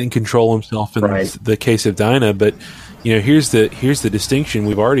 Like, he didn't control himself in the case of Dinah, but here's the distinction.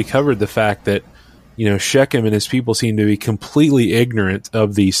 We've already covered the fact that Shechem and his people seem to be completely ignorant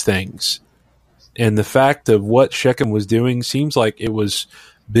of these things, and the fact of what Shechem was doing seems like it was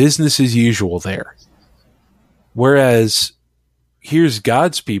business as usual there. Whereas here's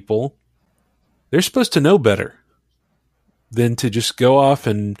God's people. They're supposed to know better than to just go off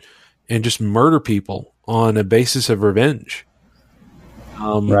and just murder people on a basis of revenge.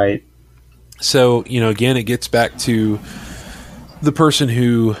 Right. So, again, it gets back to the person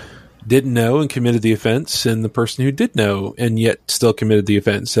who didn't know and committed the offense, and the person who did know and yet still committed the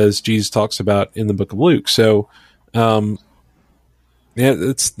offense, as Jesus talks about in the book of Luke. So,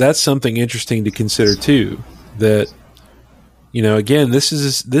 that's something interesting to consider too, that, again, this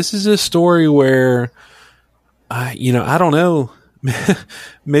is a story where, I don't know,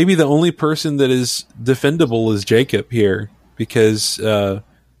 maybe the only person that is defendable is Jacob here, because,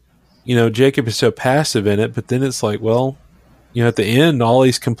 Jacob is so passive in it, but then it's like, well, at the end, all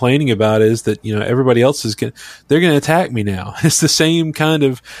he's complaining about is that, everybody else they're going to attack me now. It's the same kind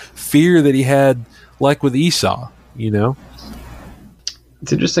of fear that he had, like with Esau, It's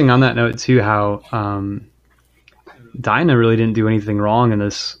interesting on that note too, how, Dinah really didn't do anything wrong in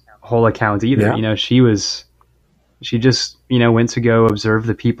this whole account either. Yeah. She was she just, went to go observe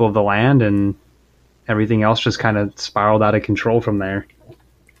the people of the land, and everything else just kind of spiraled out of control from there.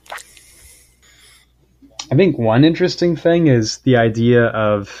 I think one interesting thing is the idea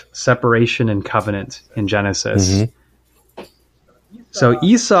of separation and covenant in Genesis. Mm-hmm. So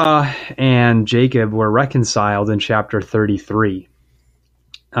Esau and Jacob were reconciled in chapter 33.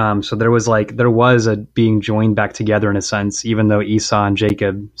 So there was a being joined back together in a sense, even though Esau and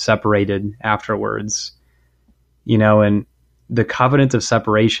Jacob separated afterwards. And the covenant of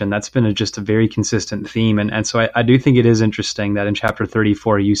separation, that's been just a very consistent theme. And so I do think it is interesting that in chapter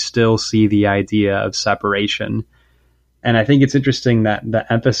 34, you still see the idea of separation. And I think it's interesting that the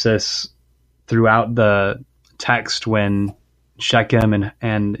emphasis throughout the text when Shechem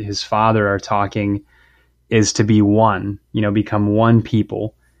and his father are talking is to be one, become one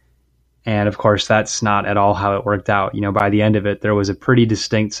people. And of course, that's not at all how it worked out. By the end of it, there was a pretty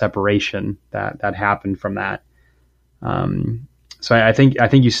distinct separation that happened from that. So I think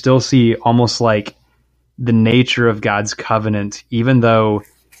you still see almost like the nature of God's covenant, even though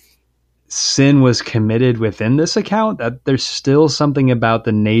sin was committed within this account, that there's still something about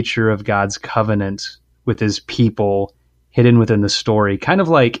the nature of God's covenant with his people hidden within the story. Kind of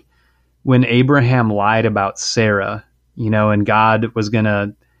like when Abraham lied about Sarah, and God was going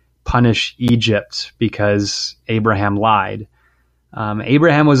to punish Egypt because Abraham lied.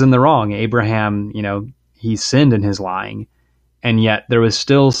 Abraham was in the wrong. Abraham, he sinned in his lying. And yet there was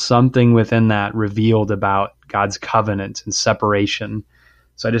still something within that revealed about God's covenant and separation.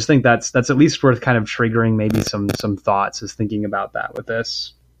 So I just think that's at least worth kind of triggering maybe some thoughts as thinking about that with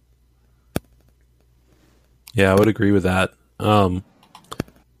this. Yeah, I would agree with that.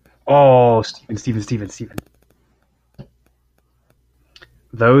 Stephen.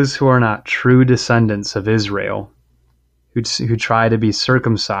 Those who are not true descendants of Israel, who try to be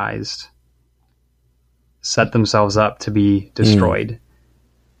circumcised, set themselves up to be destroyed.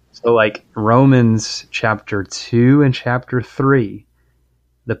 So like Romans chapter 2 and chapter 3,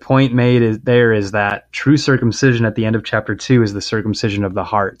 the point made is that true circumcision at the end of chapter 2 is the circumcision of the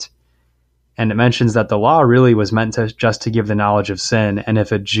heart. And it mentions that the law really was meant just to give the knowledge of sin. And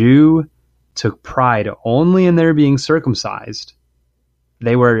if a Jew took pride only in their being circumcised,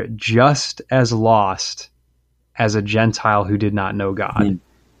 they were just as lost as a Gentile who did not know God.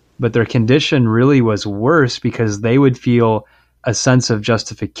 But their condition really was worse because they would feel a sense of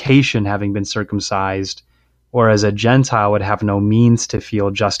justification having been circumcised, whereas a Gentile would have no means to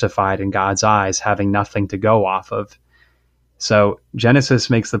feel justified in God's eyes, having nothing to go off of. So Genesis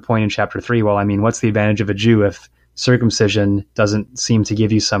makes the point in chapter 3, what's the advantage of a Jew if circumcision doesn't seem to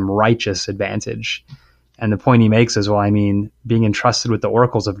give you some righteous advantage? And the point he makes is, being entrusted with the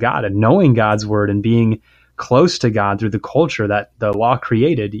oracles of God and knowing God's word and being close to God through the culture that the law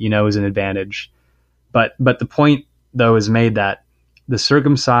created, is an advantage. But the point, though, is made that the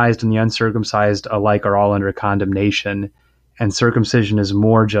circumcised and the uncircumcised alike are all under condemnation, and circumcision is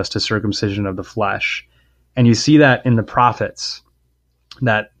more just a circumcision of the flesh. And you see that in the prophets,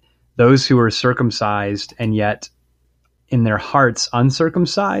 that those who are circumcised and yet in their hearts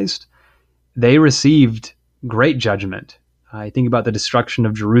uncircumcised, they received great judgment. I think about the destruction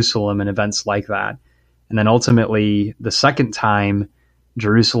of Jerusalem and events like that. And then ultimately, the second time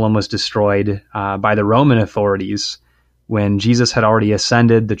Jerusalem was destroyed by the Roman authorities, when Jesus had already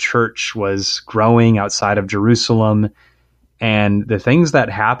ascended, the church was growing outside of Jerusalem. And the things that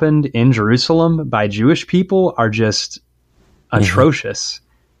happened in Jerusalem by Jewish people are just atrocious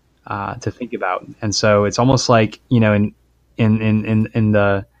to think about. And so it's almost like, in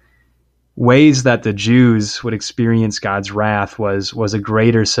the ways that the Jews would experience God's wrath was a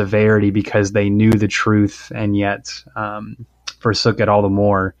greater severity because they knew the truth and yet forsook it all the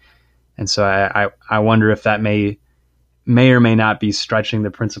more. And so I wonder if that may or may not be stretching the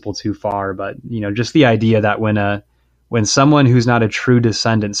principle too far. But just the idea that when someone who's not a true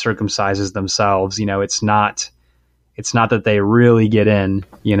descendant circumcises themselves, it's not that they really get in.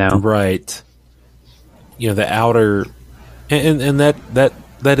 Right. The outer, and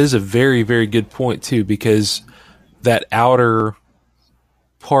that is a very, very good point too, because that outer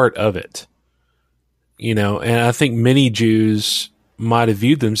part of it, and I think many Jews might have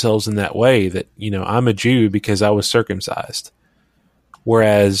viewed themselves in that way, that, I'm a Jew because I was circumcised.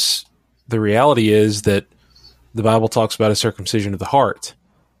 Whereas the reality is that the Bible talks about a circumcision of the heart.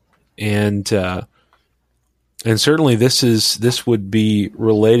 And certainly this would be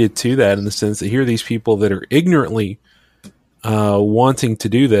related to that, in the sense that here are these people that are ignorantly wanting to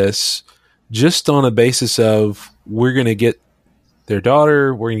do this just on a basis of, we're going to get their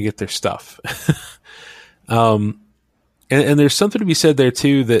daughter, we're going to get their stuff. And there's something to be said there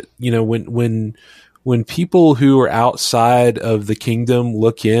too, that, when when people who are outside of the kingdom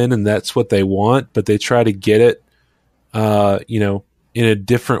look in and that's what they want, but they try to get it, in a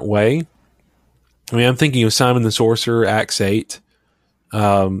different way. I mean, I'm thinking of Simon the Sorcerer, Acts 8.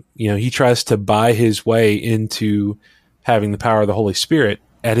 He tries to buy his way into having the power of the Holy Spirit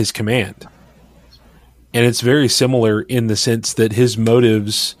at his command. And it's very similar in the sense that his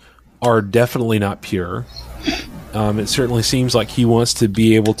motives are definitely not pure. It certainly seems like he wants to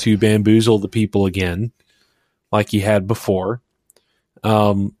be able to bamboozle the people again, like he had before.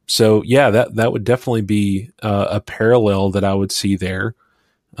 That would definitely be a parallel that I would see there.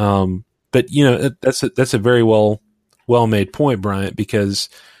 But that's a very well made point, Bryant, because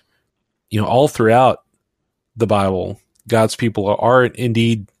all throughout the Bible, God's people are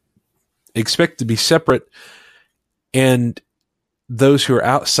indeed expected to be separate, and those who are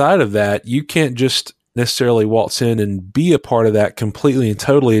outside of that, you can't just necessarily waltz in and be a part of that completely and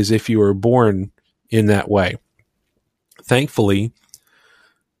totally as if you were born in that way. Thankfully,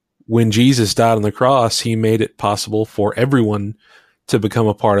 when Jesus died on the cross, he made it possible for everyone to become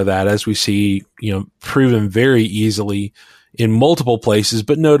a part of that, as we see, proven very easily in multiple places,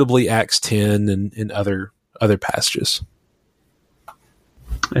 but notably Acts 10 and other passages.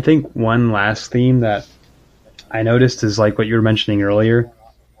 I think one last theme that I noticed is like what you were mentioning earlier,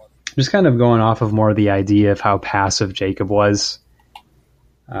 just kind of going off of more of the idea of how passive Jacob was,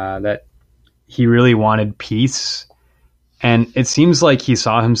 that he really wanted peace. And it seems like he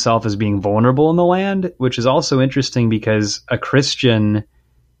saw himself as being vulnerable in the land, which is also interesting because a Christian,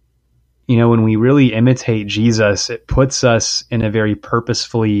 when we really imitate Jesus, it puts us in a very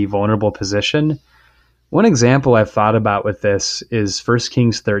purposefully vulnerable position. One example I've thought about with this is 1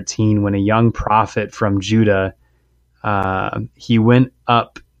 Kings 13, when a young prophet from Judah, he went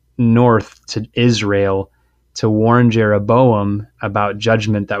up north to Israel to warn Jeroboam about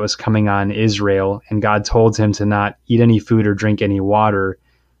judgment that was coming on Israel. And God told him to not eat any food or drink any water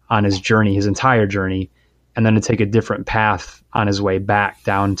on his journey, his entire journey, and then to take a different path on his way back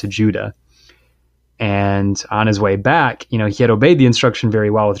down to Judah. And on his way back, he had obeyed the instruction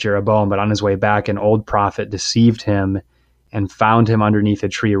very well with Jeroboam, but on his way back, an old prophet deceived him and found him underneath a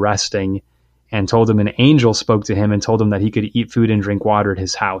tree resting and told him an angel spoke to him and told him that he could eat food and drink water at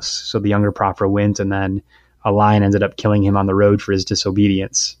his house. So the younger prophet went, and then a lion ended up killing him on the road for his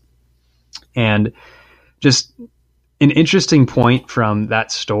disobedience. And just an interesting point from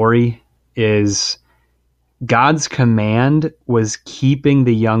that story is God's command was keeping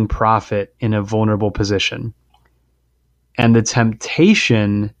the young prophet in a vulnerable position. And the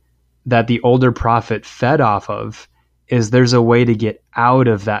temptation that the older prophet fed off of is there's a way to get out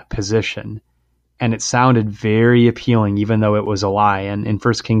of that position. And it sounded very appealing, even though it was a lie. And in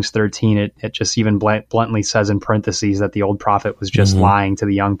 1 Kings 13, it just even bluntly says in parentheses that the old prophet was just lying to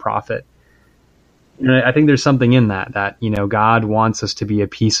the young prophet. And I think there's something in that God wants us to be a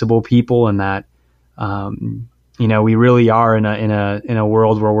peaceable people, and that we really are in a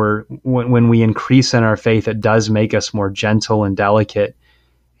world where when we increase in our faith, it does make us more gentle and delicate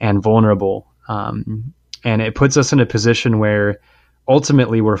and vulnerable. And it puts us in a position where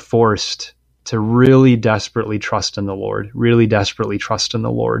ultimately we're forced to really desperately trust in the Lord,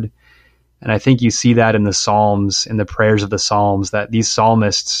 And I think you see that in the Psalms, in the prayers of the Psalms, that these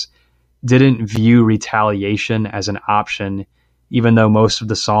psalmists didn't view retaliation as an option, even though most of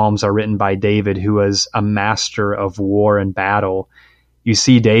the Psalms are written by David, who was a master of war and battle. You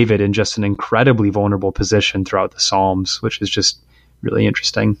see David in just an incredibly vulnerable position throughout the Psalms, which is just really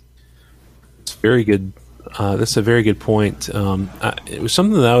interesting. It's very good. That's a very good point. It was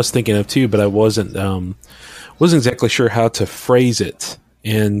something that I was thinking of too, but I wasn't exactly sure how to phrase it.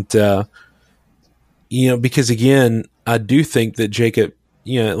 And, because again, I do think that Jacob,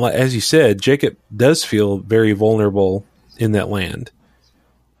 as you said, Jacob does feel very vulnerable in that land.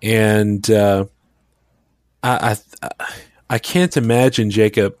 And I can't imagine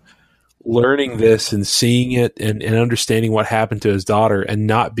Jacob learning this and seeing it and understanding what happened to his daughter and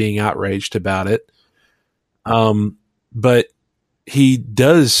not being outraged about it. But he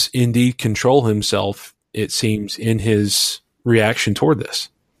does indeed control himself, it seems, in his reaction toward this.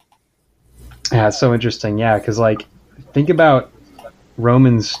 Yeah, it's so interesting. Yeah, because think about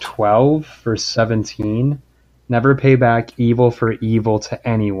Romans 12, verse 17. Never pay back evil for evil to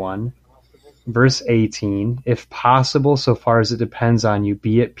anyone. Verse 18, if possible, so far as it depends on you,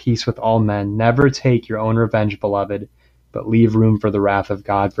 be at peace with all men. Never take your own revenge, beloved, but leave room for the wrath of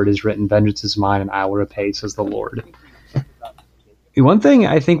God, for it is written, vengeance is mine, and I will repay, says the Lord. One thing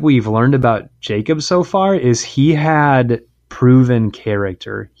I think we've learned about Jacob so far is he had proven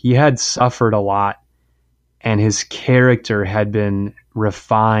character. He had suffered a lot, and his character had been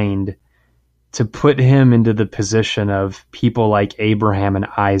refined to put him into the position of people like Abraham and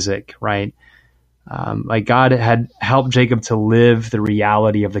Isaac, right? Like God had helped Jacob to live the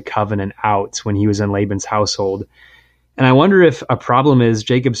reality of the covenant out when he was in Laban's household. And I wonder if a problem is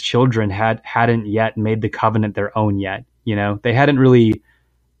Jacob's children hadn't yet made the covenant their own yet. You know, they hadn't really,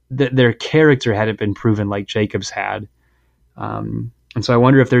 their character hadn't been proven like Jacob's had. And so I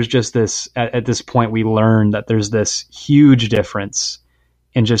wonder if there's just this, at this point, we learn that there's this huge difference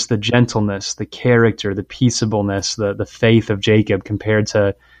in just the gentleness, the character, the peaceableness, the faith of Jacob compared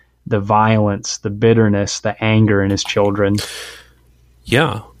to the violence, the bitterness, the anger in his children.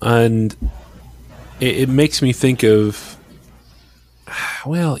 Yeah. And it makes me think of,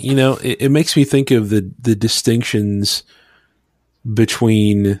 well, you know, it makes me think of the distinctions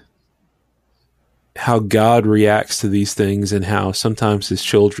between how God reacts to these things and how sometimes his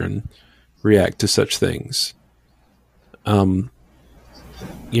children react to such things.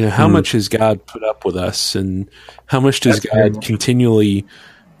 You know, how much has God put up with us, and how much does God continually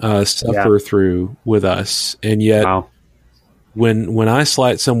suffer through with us? And yet, when I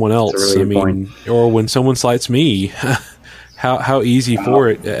slight someone else, I mean, or when someone slights me, how easy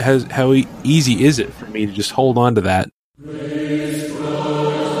how easy is it for me to just hold on to that?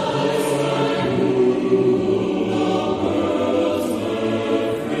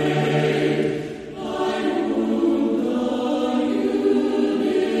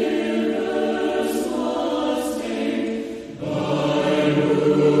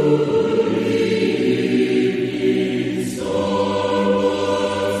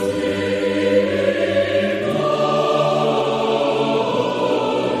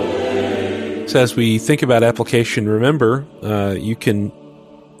 So as we think about application, remember, you can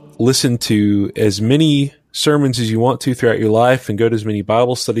listen to as many sermons as you want to throughout your life and go to as many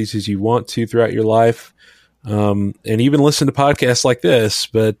Bible studies as you want to throughout your life, and even listen to podcasts like this.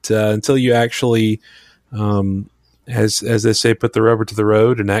 But until you actually, as they say, put the rubber to the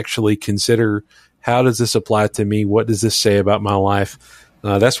road and actually consider, how does this apply to me? What does this say about my life?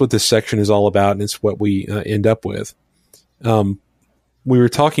 That's what this section is all about, and it's what we end up with. We were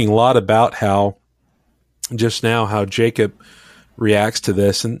talking a lot about how Jacob reacts to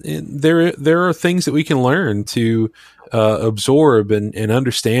this, and there are things that we can learn to absorb and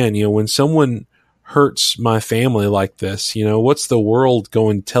understand. You know, when someone hurts my family like this, you know, what's the world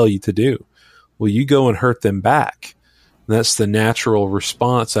going to tell you to do? Well, you go and hurt them back. And that's the natural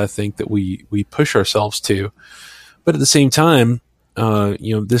response, I think, that we push ourselves to. But at the same time,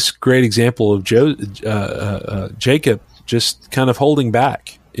 you know, this great example of Jacob just kind of holding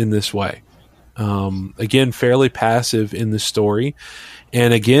back in this way. Again, fairly passive in the story.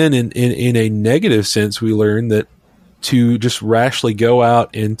 And again, in a negative sense, we learn that to just rashly go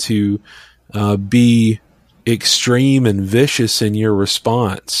out and to be extreme and vicious in your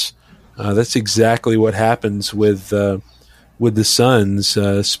response, that's exactly what happens with the sons,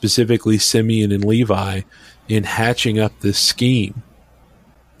 specifically Simeon and Levi, in hatching up this scheme.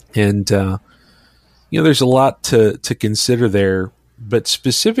 And you know, there's a lot to consider there, but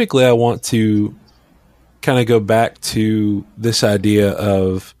specifically I want to kind of go back to this idea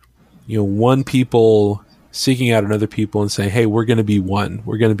of, you know, one people seeking out another people and saying, hey, we're going to be one.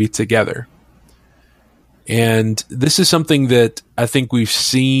 We're going to be together. And this is something that I think we've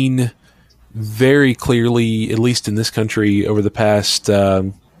seen very clearly, at least in this country, over the past,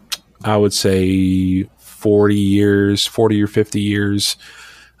 I would say 40 or 50 years.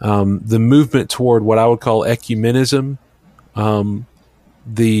 The movement toward what I would call ecumenism,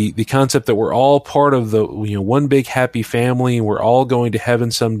 the concept that we're all part of the, you know, one big happy family, and we're all going to heaven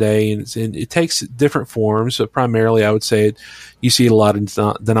someday, and it takes different forms. But primarily, I would say you see it a lot in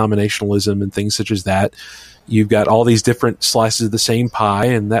denominationalism and things such as that. You've got all these different slices of the same pie,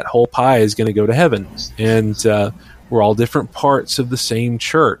 and that whole pie is going to go to heaven, and we're all different parts of the same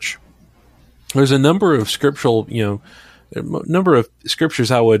church. There's a number of scriptural, you know, number of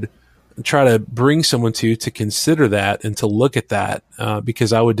scriptures I would try to bring someone to consider that and to look at that,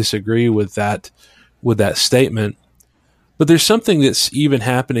 because I would disagree with that statement. But there's something that's even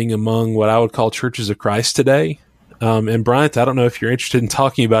happening among what I would call churches of Christ today. And Bryant, I don't know if you're interested in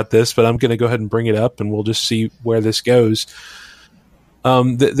talking about this, but I'm going to go ahead and bring it up, and we'll just see where this goes.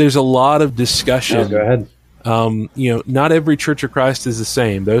 There's a lot of discussion. Go ahead. You know, not every Church of Christ is the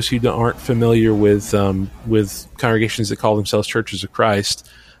same. Those who aren't familiar with congregations that call themselves Churches of Christ,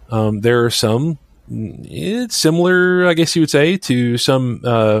 there are some, it's similar, I guess you would say, to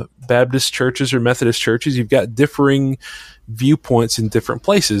some Baptist churches or Methodist churches. You've got differing viewpoints in different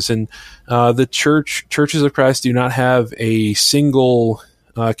places, and the Churches of Christ do not have a single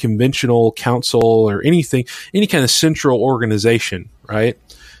conventional council or anything, any kind of central organization, right?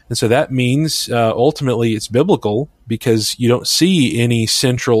 And so that means ultimately it's biblical because you don't see any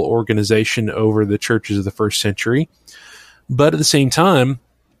central organization over the churches of the first century. But at the same time,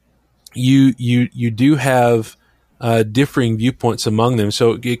 you do have differing viewpoints among them.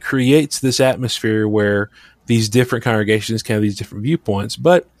 So it creates this atmosphere where these different congregations can have these different viewpoints.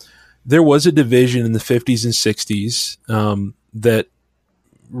 But there was a division in the 50s and 60s that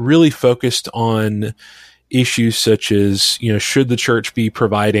really focused on issues such as, should the church be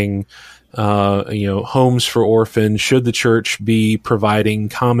providing, homes for orphans? Should the church be providing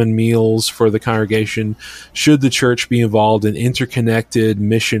common meals for the congregation? Should the church be involved in interconnected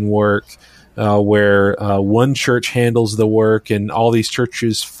mission work, where one church handles the work and all these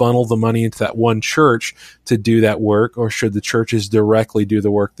churches funnel the money into that one church to do that work, or should the churches directly do the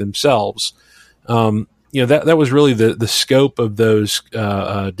work themselves? That was really the scope of those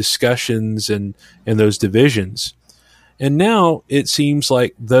discussions and those divisions. And now it seems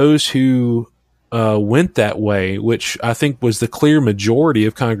like those who went that way, which I think was the clear majority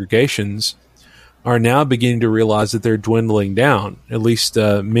of congregations, are now beginning to realize that they're dwindling down. At least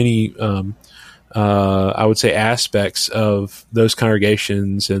many, I would say, aspects of those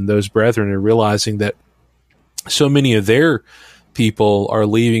congregations and those brethren are realizing that so many of their people are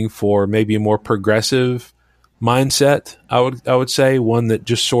leaving for maybe a more progressive mindset. I would say one that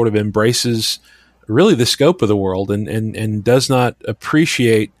just sort of embraces really the scope of the world and does not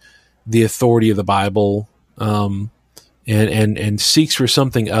appreciate the authority of the Bible, and seeks for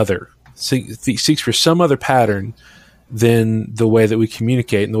something other, seeks for some other pattern than the way that we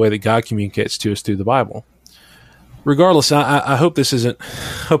communicate and the way that God communicates to us through the Bible. Regardless, I hope this isn't,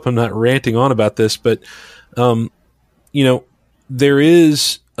 hope I'm not ranting on about this, but, there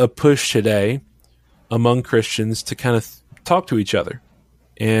is a push today among Christians to kind of talk to each other.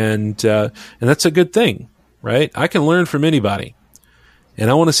 And that's a good thing, right? I can learn from anybody, and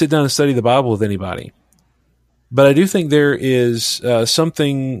I want to sit down and study the Bible with anybody. But I do think there is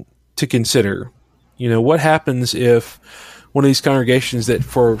something to consider. What happens if one of these congregations that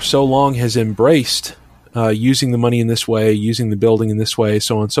for so long has embraced using the money in this way, using the building in this way,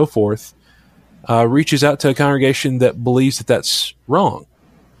 so on and so forth, reaches out to a congregation that believes that that's wrong?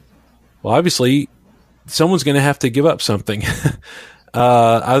 Well, obviously, someone's going to have to give up something.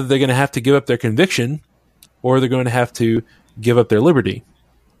 Either they're going to have to give up their conviction, or they're going to have to give up their liberty.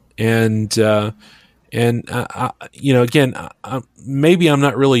 And again, maybe I'm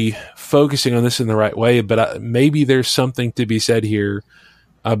not really focusing on this in the right way, but maybe there's something to be said here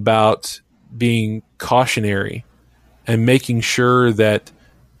about being cautionary and making sure that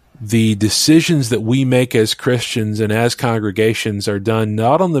the decisions that we make as Christians and as congregations are done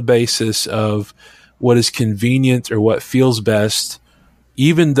not on the basis of what is convenient or what feels best,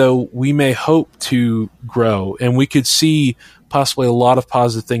 even though we may hope to grow and we could see possibly a lot of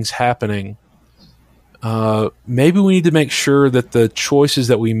positive things happening. Maybe we need to make sure that the choices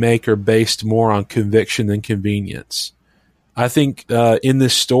that we make are based more on conviction than convenience. I think in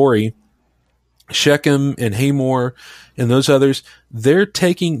this story, Shechem and Hamor and those others, they're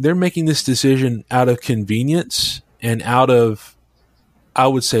making this decision out of convenience and out of, I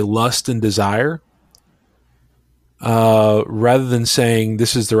would say, lust and desire, rather than saying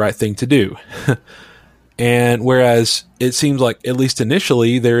this is the right thing to do. And whereas it seems like, at least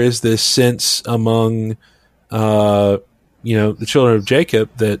initially, there is this sense among, the children of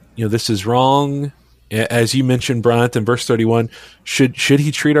Jacob that, this is wrong. As you mentioned, Bryant, in verse 31, should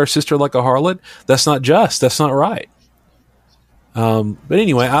he treat our sister like a harlot? That's not just. That's not right. But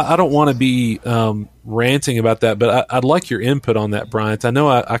anyway, I don't want to be ranting about that, but I'd like your input on that, Bryant. I know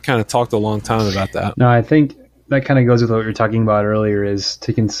I kind of talked a long time about that. No, I think that kind of goes with what we were talking about earlier, is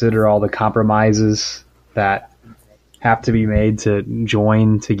to consider all the compromises that have to be made to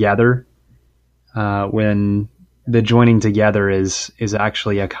join together, when the joining together is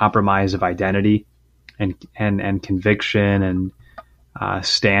actually a compromise of identity and conviction and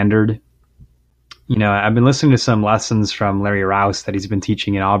standard. I've been listening to some lessons from Larry Rouse that he's been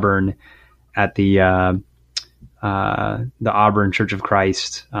teaching in Auburn at the Auburn Church of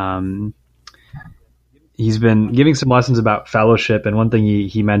Christ. He's been giving some lessons about fellowship, and one thing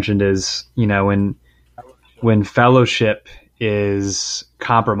he mentioned is, when fellowship is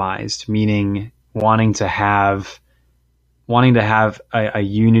compromised, meaning wanting to have a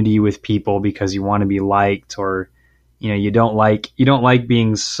unity with people because you want to be liked, or you don't like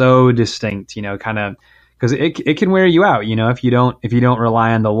being so distinct, kind of, because it can wear you out, if you don't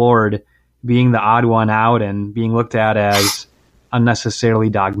rely on the Lord, being the odd one out and being looked at as unnecessarily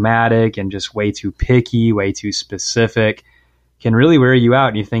dogmatic and just way too picky, way too specific, can really wear you out.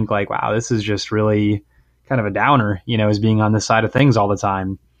 And you think like, wow, this is just really kind of a downer, as being on this side of things all the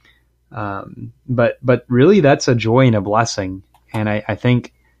time. But really, that's a joy and a blessing. And I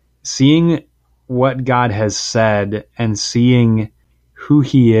think seeing what God has said and seeing who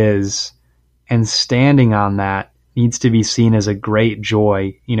he is and standing on that needs to be seen as a great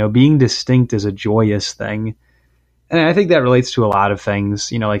joy. Being distinct is a joyous thing. And I think that relates to a lot of things,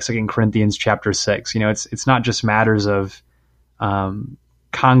 like 2 Corinthians chapter 6. It's not just matters of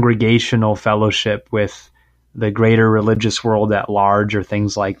congregational fellowship with the greater religious world at large or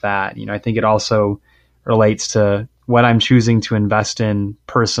things like that. I think it also relates to what I'm choosing to invest in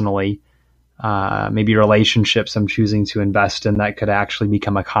personally, maybe relationships I'm choosing to invest in that could actually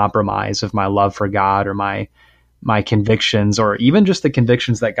become a compromise of my love for God or my convictions, or even just the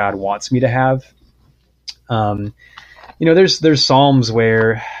convictions that God wants me to have. There's Psalms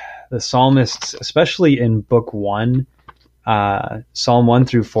where the psalmists, especially in book 1, Psalm 1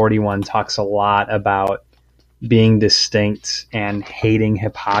 through 41, talks a lot about being distinct and hating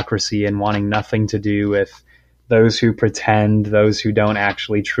hypocrisy and wanting nothing to do with those who pretend, those who don't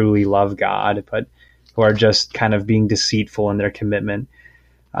actually truly love God, but who are just kind of being deceitful in their commitment.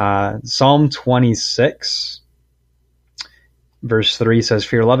 Psalm 26, verse 3 says,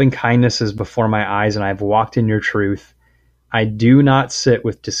 "For your loving kindness is before my eyes, and I have walked in your truth. I do not sit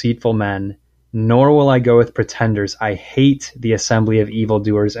with deceitful men, nor will I go with pretenders. I hate the assembly of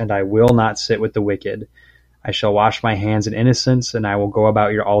evildoers, and I will not sit with the wicked. I shall wash my hands in innocence, and I will go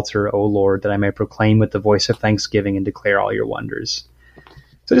about your altar, O Lord, that I may proclaim with the voice of thanksgiving and declare all your wonders."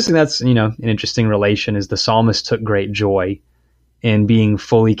 So I just think that's, an interesting relation, is the psalmist took great joy in being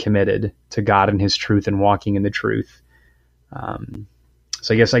fully committed to God and his truth and walking in the truth.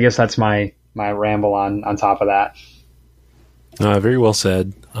 So I guess that's my ramble on top of that. Very well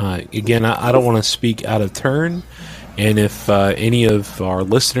said. Again, I don't want to speak out of turn, and if any of our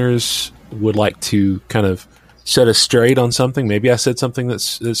listeners would like to kind of set us straight on something, maybe I said something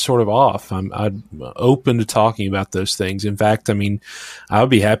that's sort of off, I'm open to talking about those things. In fact, I would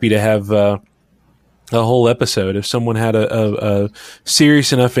be happy to have a whole episode if someone had a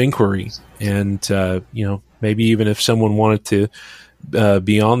serious enough inquiry, and maybe even if someone wanted to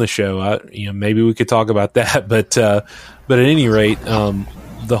be on the show, maybe we could talk about that. But at any rate,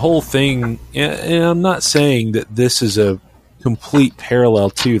 the whole thing, and I'm not saying that this is a complete parallel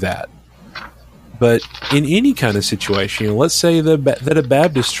to that, but in any kind of situation, let's say that a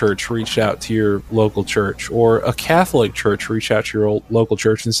Baptist church reached out to your local church, or a Catholic church reached out to your local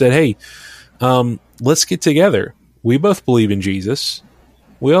church and said, "Hey, let's get together. We both believe in Jesus.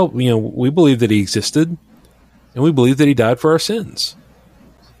 We believe that he existed, and we believe that he died for our sins."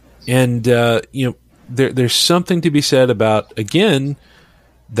 And there's something to be said about, again,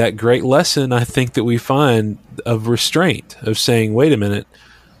 that great lesson I think that we find of restraint, of saying, "Wait a minute,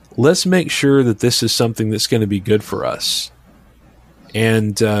 let's make sure that this is something that's going to be good for us,"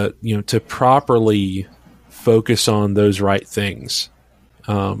 and to properly focus on those right things.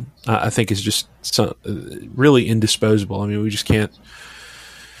 I think is just really indisposable.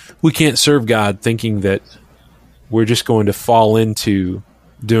 We can't serve God thinking that we're just going to fall into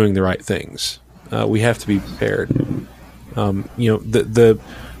doing the right things. We have to be prepared. The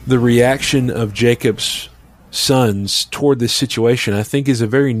reaction of Jacob's sons toward this situation, I think, is a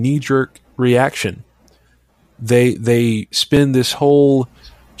very knee-jerk reaction. They spend this whole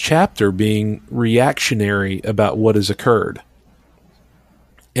chapter being reactionary about what has occurred.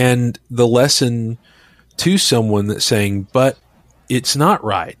 And the lesson to someone that's saying, "But it's not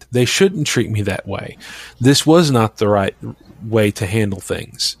right. They shouldn't treat me that way. This was not the right way to handle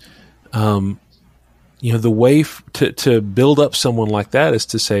things." The way to build up someone like that is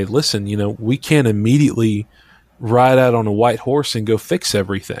to say, "Listen, we can't immediately ride out on a white horse and go fix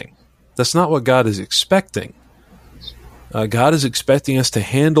everything. That's not what God is expecting. God is expecting us to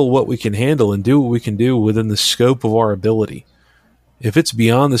handle what we can handle and do what we can do within the scope of our ability. If it's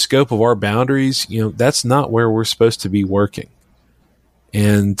beyond the scope of our boundaries, that's not where we're supposed to be working."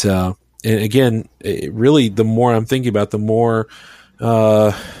 And again, really, the more I'm thinking about, the more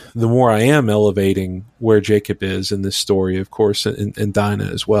I am elevating where Jacob is in this story, of course, and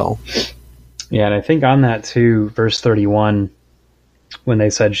Dinah as well. Yeah, and I think on that too, verse 31, when they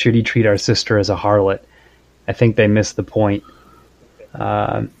said, "Should he treat our sister as a harlot?" I think they missed the point.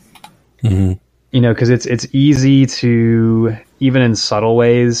 Because it's easy to, even in subtle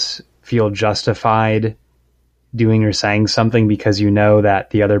ways, feel justified doing or saying something because you know that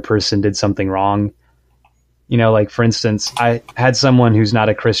the other person did something wrong. Like, for instance, I had someone who's not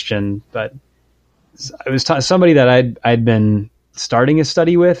a Christian, but it was somebody that I'd been starting a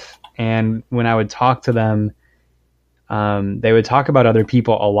study with, and when I would talk to them, they would talk about other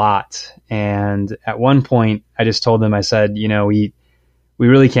people a lot. And at one point, I just told them, I said, we we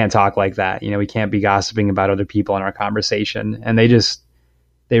really can't talk like that. We can't be gossiping about other people in our conversation. And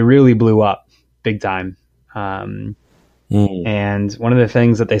they really blew up big time. And one of the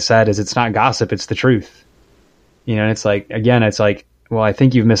things that they said is, it's not gossip, it's the truth. And it's like, again, it's like, well, I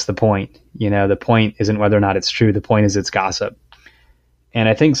think you've missed the point. The point isn't whether or not it's true. The point is it's gossip. And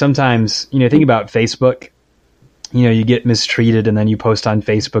I think sometimes, think about Facebook, you get mistreated and then you post on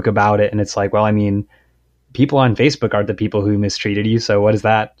Facebook about it. And it's like, well, I mean, people on Facebook aren't the people who mistreated you. So what does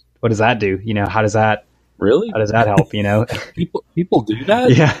that do? How does that help? People do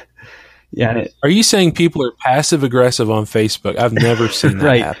that? Yeah. Yeah. Are you saying people are passive aggressive on Facebook? I've never seen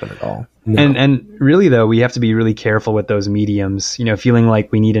that happen at all. No. And really, though, we have to be really careful with those mediums, feeling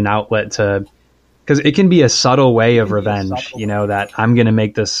like we need an outlet because it can be a subtle way of revenge, that I'm going to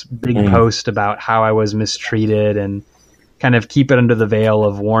make this big post about how I was mistreated and kind of keep it under the veil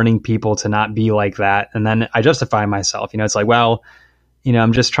of warning people to not be like that. And then I justify myself, it's like, well,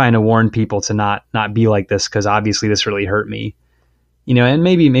 I'm just trying to warn people to not be like this, because obviously this really hurt me. And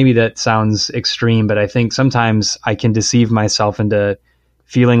maybe that sounds extreme, but I think sometimes I can deceive myself into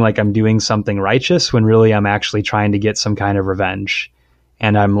feeling like I'm doing something righteous when really I'm actually trying to get some kind of revenge.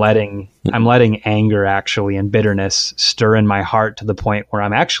 And I'm letting anger actually and bitterness stir in my heart to the point where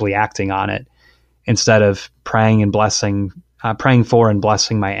I'm actually acting on it, instead of praying for and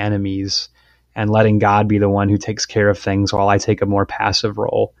blessing my enemies and letting God be the one who takes care of things while I take a more passive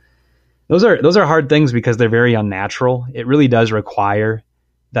role. Those are hard things because they're very unnatural. It really does require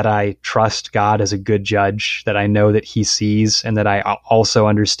that I trust God as a good judge, that I know that he sees, and that I also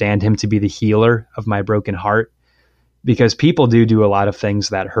understand him to be the healer of my broken heart. Because people do a lot of things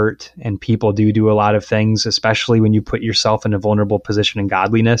that hurt, and people do a lot of things, especially when you put yourself in a vulnerable position in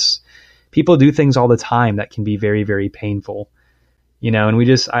godliness. People do things all the time that can be very, very painful. And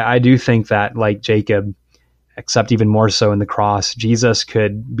I do think that, like Jacob, except even more so in the cross, Jesus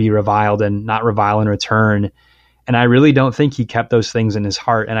could be reviled and not revile in return. And I really don't think he kept those things in his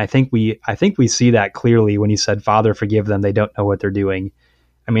heart. And I think we see that clearly when he said, "Father, forgive them. They don't know what they're doing."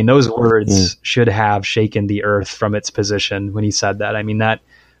 I mean, those words should have shaken the earth from its position when he said that. I mean,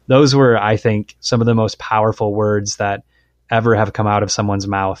 those were, I think, some of the most powerful words that ever have come out of someone's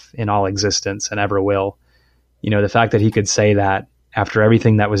mouth in all existence and ever will. The fact that he could say that after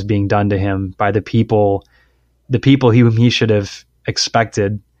everything that was being done to him by the people whom he should have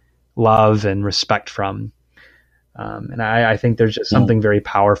expected love and respect from. And I think there's just something very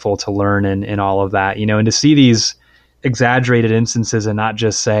powerful to learn in all of that, and to see these exaggerated instances and not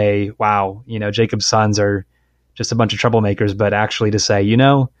just say, wow, Jacob's sons are just a bunch of troublemakers, but actually to say,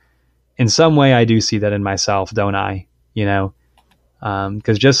 in some way I do see that in myself, don't I?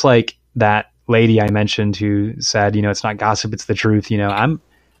 Because just like that lady I mentioned who said, it's not gossip, it's the truth.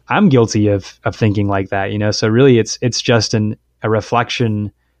 I'm guilty of thinking like that, so really it's just a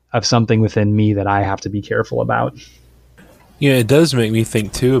reflection of something within me that I have to be careful about. Yeah, it does make me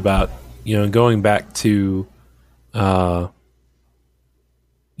think too about, going back to,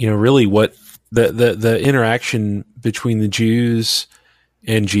 really what the interaction between the Jews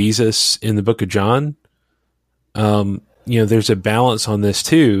and Jesus in the book of John. There's a balance on this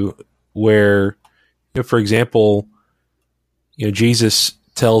too, where, for example, Jesus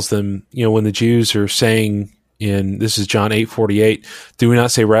tells them, when the Jews are saying, this is John 8:48, "Do we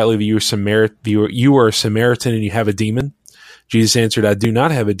not say rightly that you are a Samaritan and you have a demon?" Jesus answered, "I do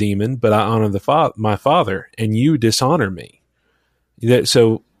not have a demon, but I honor my Father, and you dishonor me."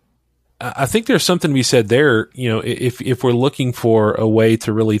 So I think there's something to be said there. If we're looking for a way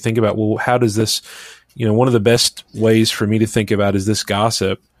to really think about, well, how does this, one of the best ways for me to think about is this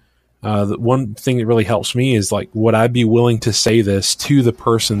gossip. The one thing that really helps me is, like, would I be willing to say this to the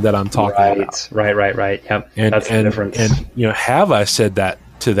person that I'm talking about? Right. Yep. That's the difference. And have I said that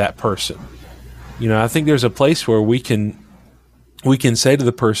to that person? I think there's a place where we can say to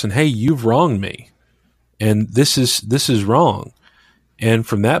the person, "Hey, you've wronged me, and this is wrong." And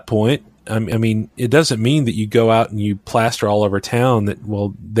from that point, I mean, it doesn't mean that you go out and you plaster all over town that,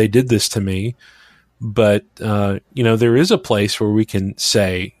 well, they did this to me, but there is a place where we can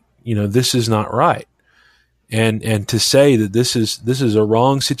say, this is not right, and to say that this is a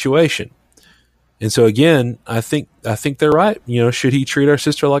wrong situation. And so again, I think they're right. Should he treat our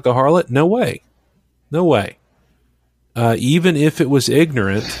sister like a harlot? No way. Even if it was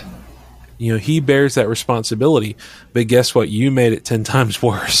ignorant, he bears that responsibility. But guess what? You made it 10 times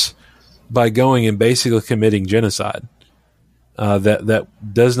worse by going and basically committing genocide. That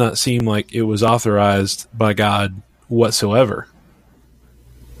does not seem like it was authorized by God whatsoever.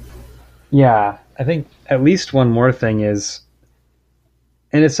 Yeah, I think at least one more thing is,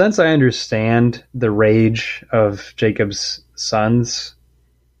 in a sense, I understand the rage of Jacob's sons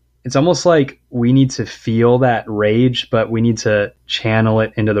it's almost like we need to feel that rage, but we need to channel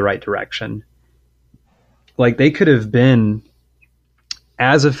it into the right direction. Like they could have been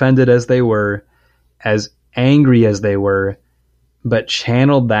as offended as they were, as angry as they were, but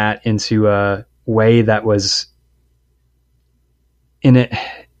channeled that into a way that was in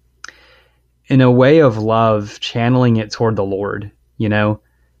a way of love, channeling it toward the Lord, you know?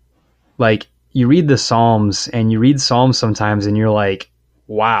 Like you read the Psalms and you read Psalms sometimes and you're like,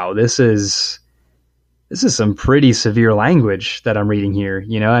 wow, this is some pretty severe language that I'm reading here.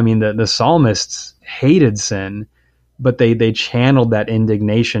 You know, I mean, the psalmists hated sin, but they channeled that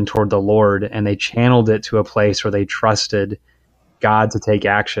indignation toward the Lord, and they channeled it to a place where they trusted God to take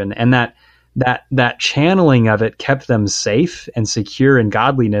action. And that channeling of it kept them safe and secure in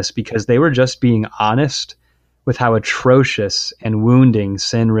godliness, because they were just being honest with how atrocious and wounding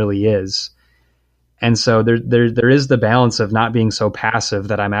sin really is. And so there is the balance of not being so passive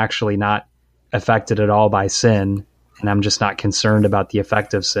that I'm actually not affected at all by sin, and I'm just not concerned about the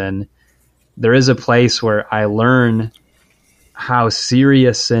effect of sin. There is a place where I learn how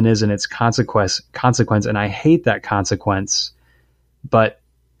serious sin is and its consequence, and I hate that consequence. But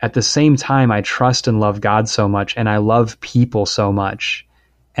at the same time, I trust and love God so much, and I love people so much,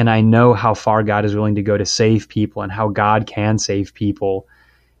 and I know how far God is willing to go to save people and how God can save people.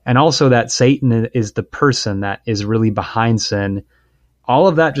 And also that Satan is the person that is really behind sin. All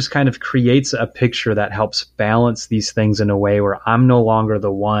of that just kind of creates a picture that helps balance these things in a way where I'm no longer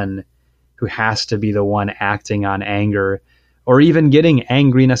the one who has to be the one acting on anger or even getting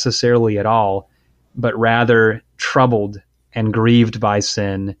angry necessarily at all, but rather troubled and grieved by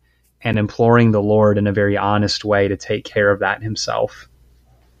sin and imploring the Lord in a very honest way to take care of that himself.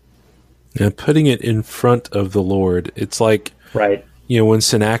 And putting it in front of the Lord. It's like, right. You know, when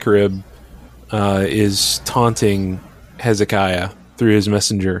Sennacherib is taunting Hezekiah through his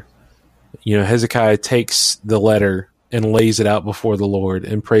messenger, you know, Hezekiah takes the letter and lays it out before the Lord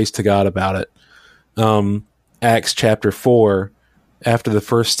and prays to God about it. Acts chapter 4, after the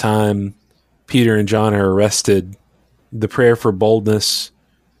first time Peter and John are arrested, the prayer for boldness,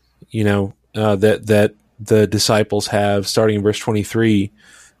 you know, that the disciples have, starting in verse 23,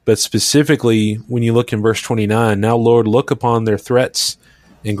 but specifically when you look in verse 29, now Lord, look upon their threats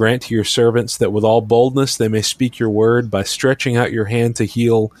and grant to your servants that with all boldness they may speak your word by stretching out your hand to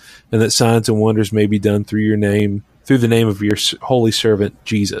heal, and that signs and wonders may be done through your name, through the name of your holy servant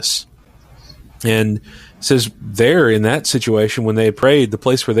Jesus. And it says there in that situation, when they prayed, the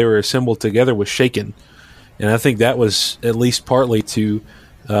place where they were assembled together was shaken. And I think that was at least partly to,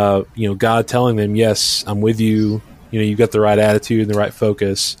 God telling them, yes, I'm with you. You know, you've got the right attitude and the right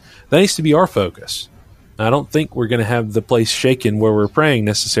focus. That needs to be our focus. I don't think we're going to have the place shaken where we're praying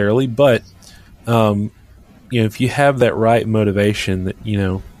necessarily, but, if you have that right motivation, that,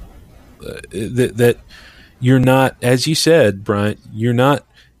 that you're not, as you said, Bryant, you're not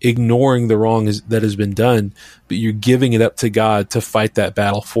ignoring the wrong that has been done, but you're giving it up to God to fight that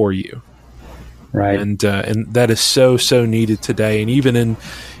battle for you. Right. And that is so needed today. And even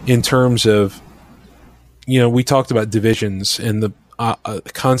in terms of, we talked about divisions and the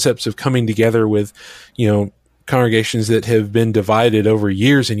concepts of coming together with, congregations that have been divided over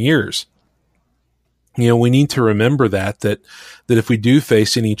years and years. We need to remember that if we do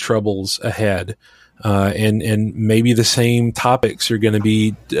face any troubles ahead, and maybe the same topics are going to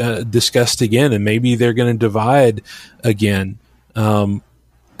be discussed again, and maybe they're going to divide again.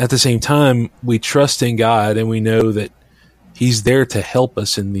 At the same time, we trust in God, and we know that He's there to help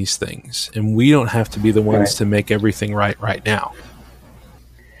us in these things, and we don't have to be the ones to make everything right now.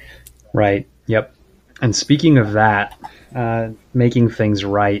 Right. Yep. And speaking of that, making things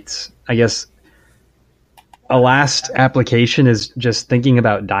right, I guess a last application is just thinking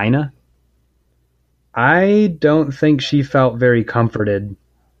about Dinah. I don't think she felt very comforted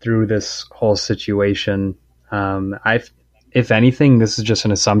through this whole situation. If anything, this is just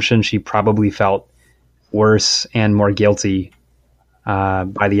an assumption, she probably felt worse and more guilty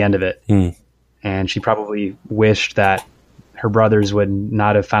by the end of it. And she probably wished that her brothers would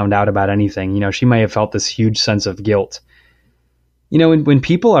not have found out about anything. She may have felt this huge sense of guilt. When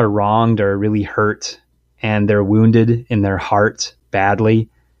people are wronged or really hurt and they're wounded in their heart badly,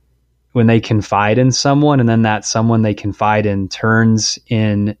 when they confide in someone and then that someone they confide in turns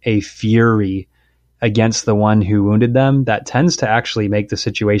in a fury against the one who wounded them, that tends to actually make the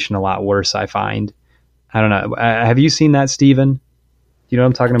situation a lot worse, I find. I don't know. Have you seen that, Stephen? Do you know what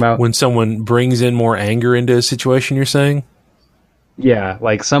I'm talking about? When someone brings in more anger into a situation, you're saying? Yeah,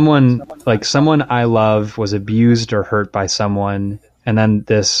 like someone I love was abused or hurt by someone, and then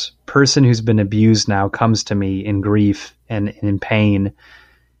this person who's been abused now comes to me in grief and in pain,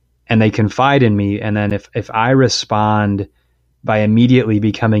 and they confide in me. And then if I respond by immediately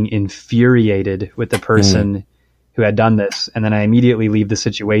becoming infuriated with the person who had done this, and then I immediately leave the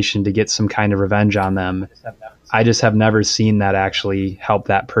situation to get some kind of revenge on them, I just have never seen that actually help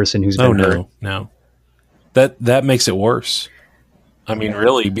that person who's been hurt. No. That makes it worse. I mean,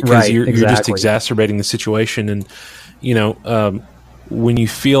 really, because you're just exacerbating the situation. And, when you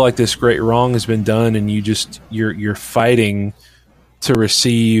feel like this great wrong has been done and you're fighting to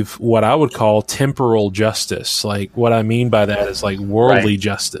receive what I would call temporal justice. Like, what I mean by that is like worldly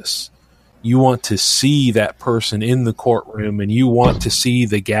justice. You want to see that person in the courtroom, and you want to see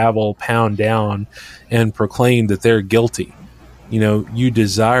the gavel pound down and proclaim that they're guilty. You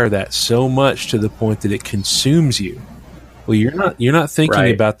desire that so much to the point that it consumes you. Well, you're not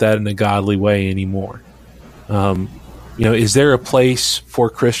thinking about that in a godly way anymore. Is there a place for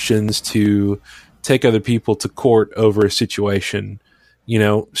Christians to take other people to court over a situation?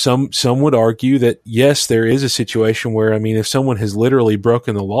 Some would argue that yes, there is a situation where, if someone has literally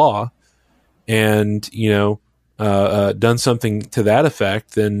broken the law and, done something to that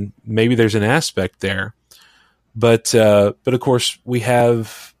effect, then maybe there's an aspect there. But of course we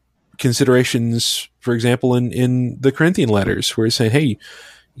have considerations, for example, in the Corinthian letters where he's saying, hey,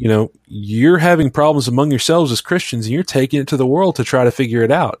 you're having problems among yourselves as Christians and you're taking it to the world to try to figure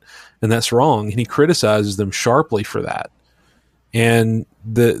it out. And that's wrong. And he criticizes them sharply for that. And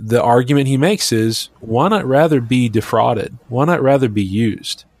the argument he makes is, why not rather be defrauded? Why not rather be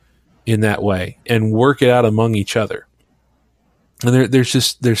used in that way and work it out among each other? And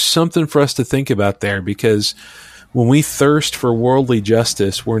there's something for us to think about there, because when we thirst for worldly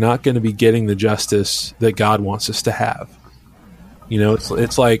justice, we're not going to be getting the justice that God wants us to have.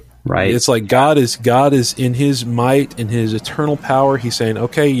 It's like God is in his might, in his eternal power. He's saying,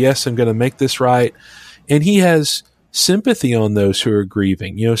 okay, yes, I'm going to make this right. And he has sympathy on those who are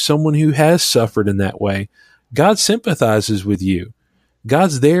grieving. Someone who has suffered in that way. God sympathizes with you.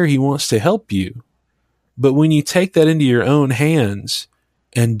 God's there. He wants to help you. But when you take that into your own hands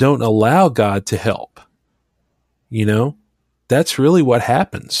and don't allow God to help, that's really what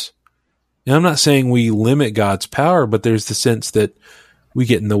happens. And I'm not saying we limit God's power, but there's the sense that we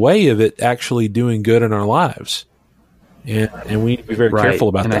get in the way of it actually doing good in our lives. And we need to be very careful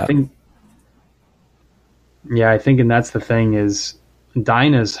about that. I think, and that's the thing, is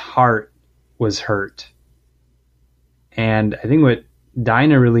Dinah's heart was hurt. And I think what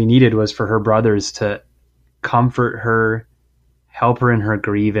Dinah really needed was for her brothers to comfort her, help her in her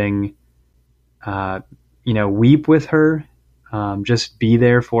grieving, weep with her, just be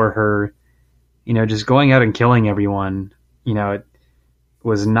there for her. Just going out and killing everyone, it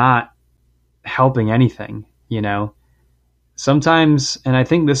was not helping anything, Sometimes, and I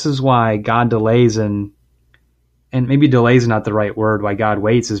think this is why God delays, and maybe delay is not the right word, why God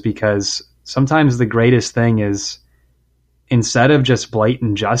waits, is because sometimes the greatest thing is, instead of just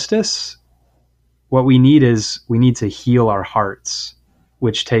blatant justice, what we need to heal our hearts,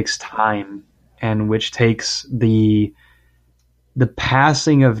 which takes time and which takes the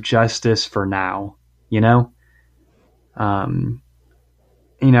passing of justice for now,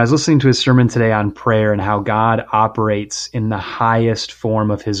 I was listening to a sermon today on prayer and how God operates in the highest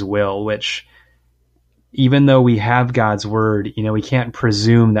form of his will, which, even though we have God's word, we can't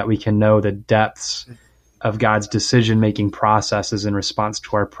presume that we can know the depths of God's decision-making processes in response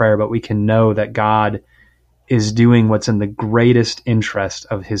to our prayer, but we can know that God is doing what's in the greatest interest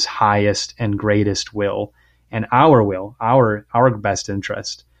of his highest and greatest will, and our will, our best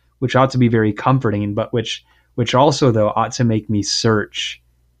interest, which ought to be very comforting, but which also, though, ought to make me search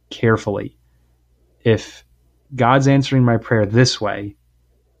carefully. If God's answering my prayer this way,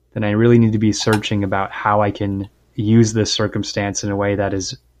 then I really need to be searching about how I can use this circumstance in a way that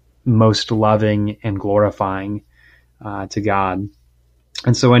is most loving and glorifying to God.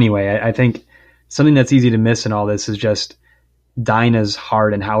 And so anyway, I think something that's easy to miss in all this is just Dinah's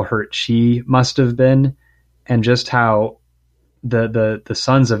heart and how hurt she must have been, and just how the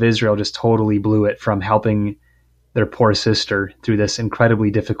sons of Israel just totally blew it from helping their poor sister through this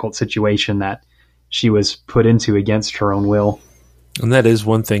incredibly difficult situation that she was put into against her own will. And that is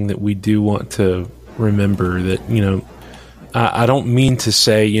one thing that we do want to remember, that, I don't mean to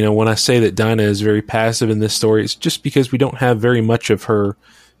say, when I say that Dinah is very passive in this story, it's just because we don't have very much of her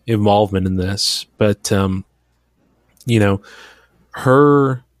involvement in this. But,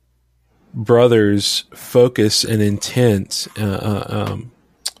 her brother's focus and intent,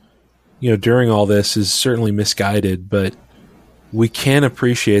 during all this is certainly misguided, but we can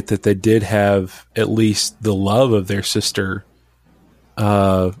appreciate that they did have at least the love of their sister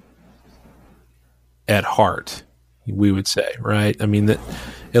at heart. we would say, right? I mean, that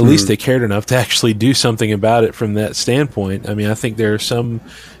at least they cared enough to actually do something about it from that standpoint. I mean, I think there are some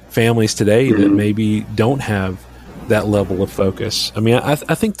families today that maybe don't have that level of focus. I mean, I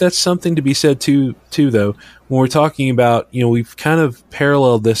think that's something to be said too, though, when we're talking about, we've kind of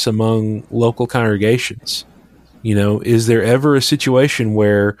paralleled this among local congregations. Is there ever a situation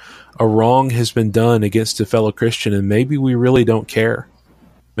where a wrong has been done against a fellow Christian and maybe we really don't care?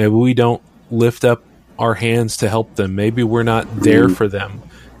 Maybe we don't lift up our hands to help them. Maybe we're not there for them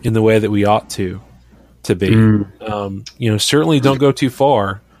in the way that we ought to be. Certainly don't go too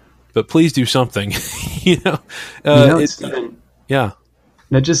far, but please do something. Yeah. That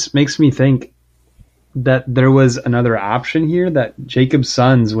just makes me think that there was another option here, that Jacob's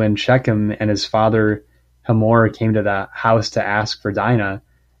sons, when Shechem and his father Hamor came to the house to ask for Dinah,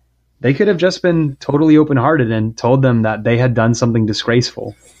 they could have just been totally open-hearted and told them that they had done something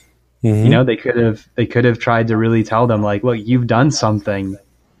disgraceful. They could have tried to really tell them, like, look, you've done something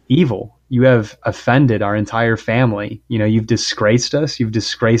evil. You have offended our entire family. You've disgraced us. You've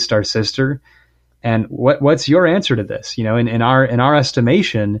disgraced our sister. And what's your answer to this? In our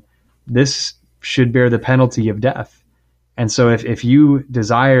estimation, this should bear the penalty of death. And so if you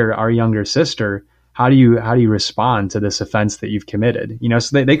desire our younger sister, how do you respond to this offense that you've committed?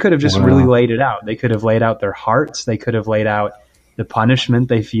 So they could have just really laid it out. They could have laid out their hearts. They could have laid out the punishment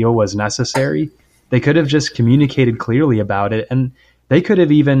they feel was necessary. They could have just communicated clearly about it. And they could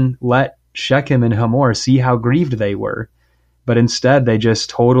have even let Shechem and Hamor see how grieved they were. But instead, they just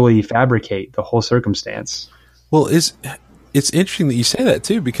totally fabricate the whole circumstance. Well, it's interesting that you say that,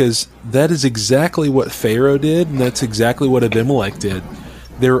 too, because that is exactly what Pharaoh did, and that's exactly what Abimelech did.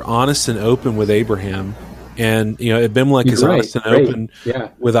 They were honest and open with Abraham, and Abimelech is honest and open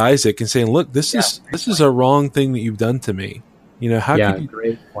with Isaac and saying, "Look, this is a wrong thing that you've done to me." How could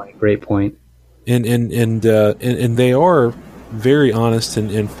you? Great point. And they are very honest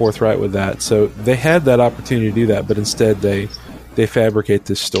and forthright with that. So they had that opportunity to do that, but instead they fabricate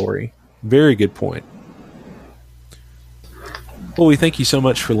this story. Very good point. Well, we thank you so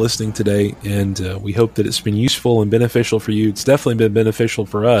much for listening today, and we hope that it's been useful and beneficial for you. It's definitely been beneficial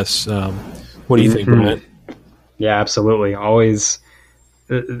for us. What do you think, Brent? Yeah, absolutely. Always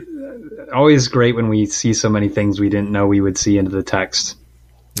great when we see so many things we didn't know we would see into the text.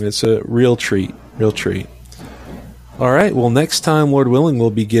 It's a real treat. All right. Well, next time, Lord willing, we'll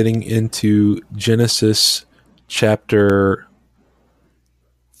be getting into Genesis chapter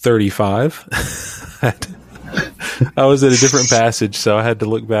 35. I was at a different passage, so I had to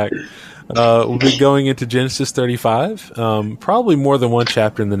look back. We'll be going into Genesis 35, probably more than one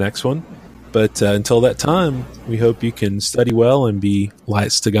chapter in the next one. But until that time, we hope you can study well and be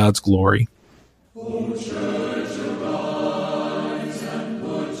lights to God's glory.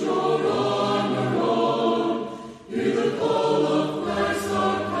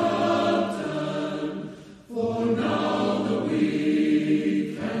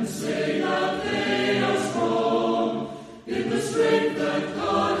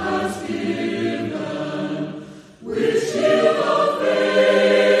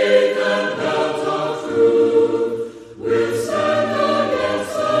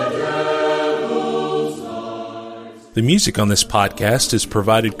 The music on this podcast is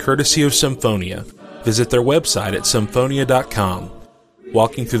provided courtesy of Symphonia. Visit their website at symphonia.com.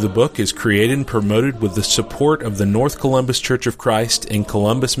 Walking Through the Book is created and promoted with the support of the North Columbus Church of Christ in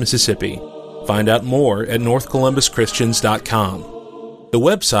Columbus, Mississippi. Find out more at northcolumbuschristians.com. The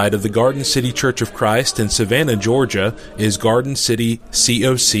website of the Garden City Church of Christ in Savannah, Georgia is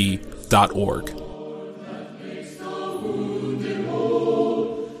gardencitycoc.org.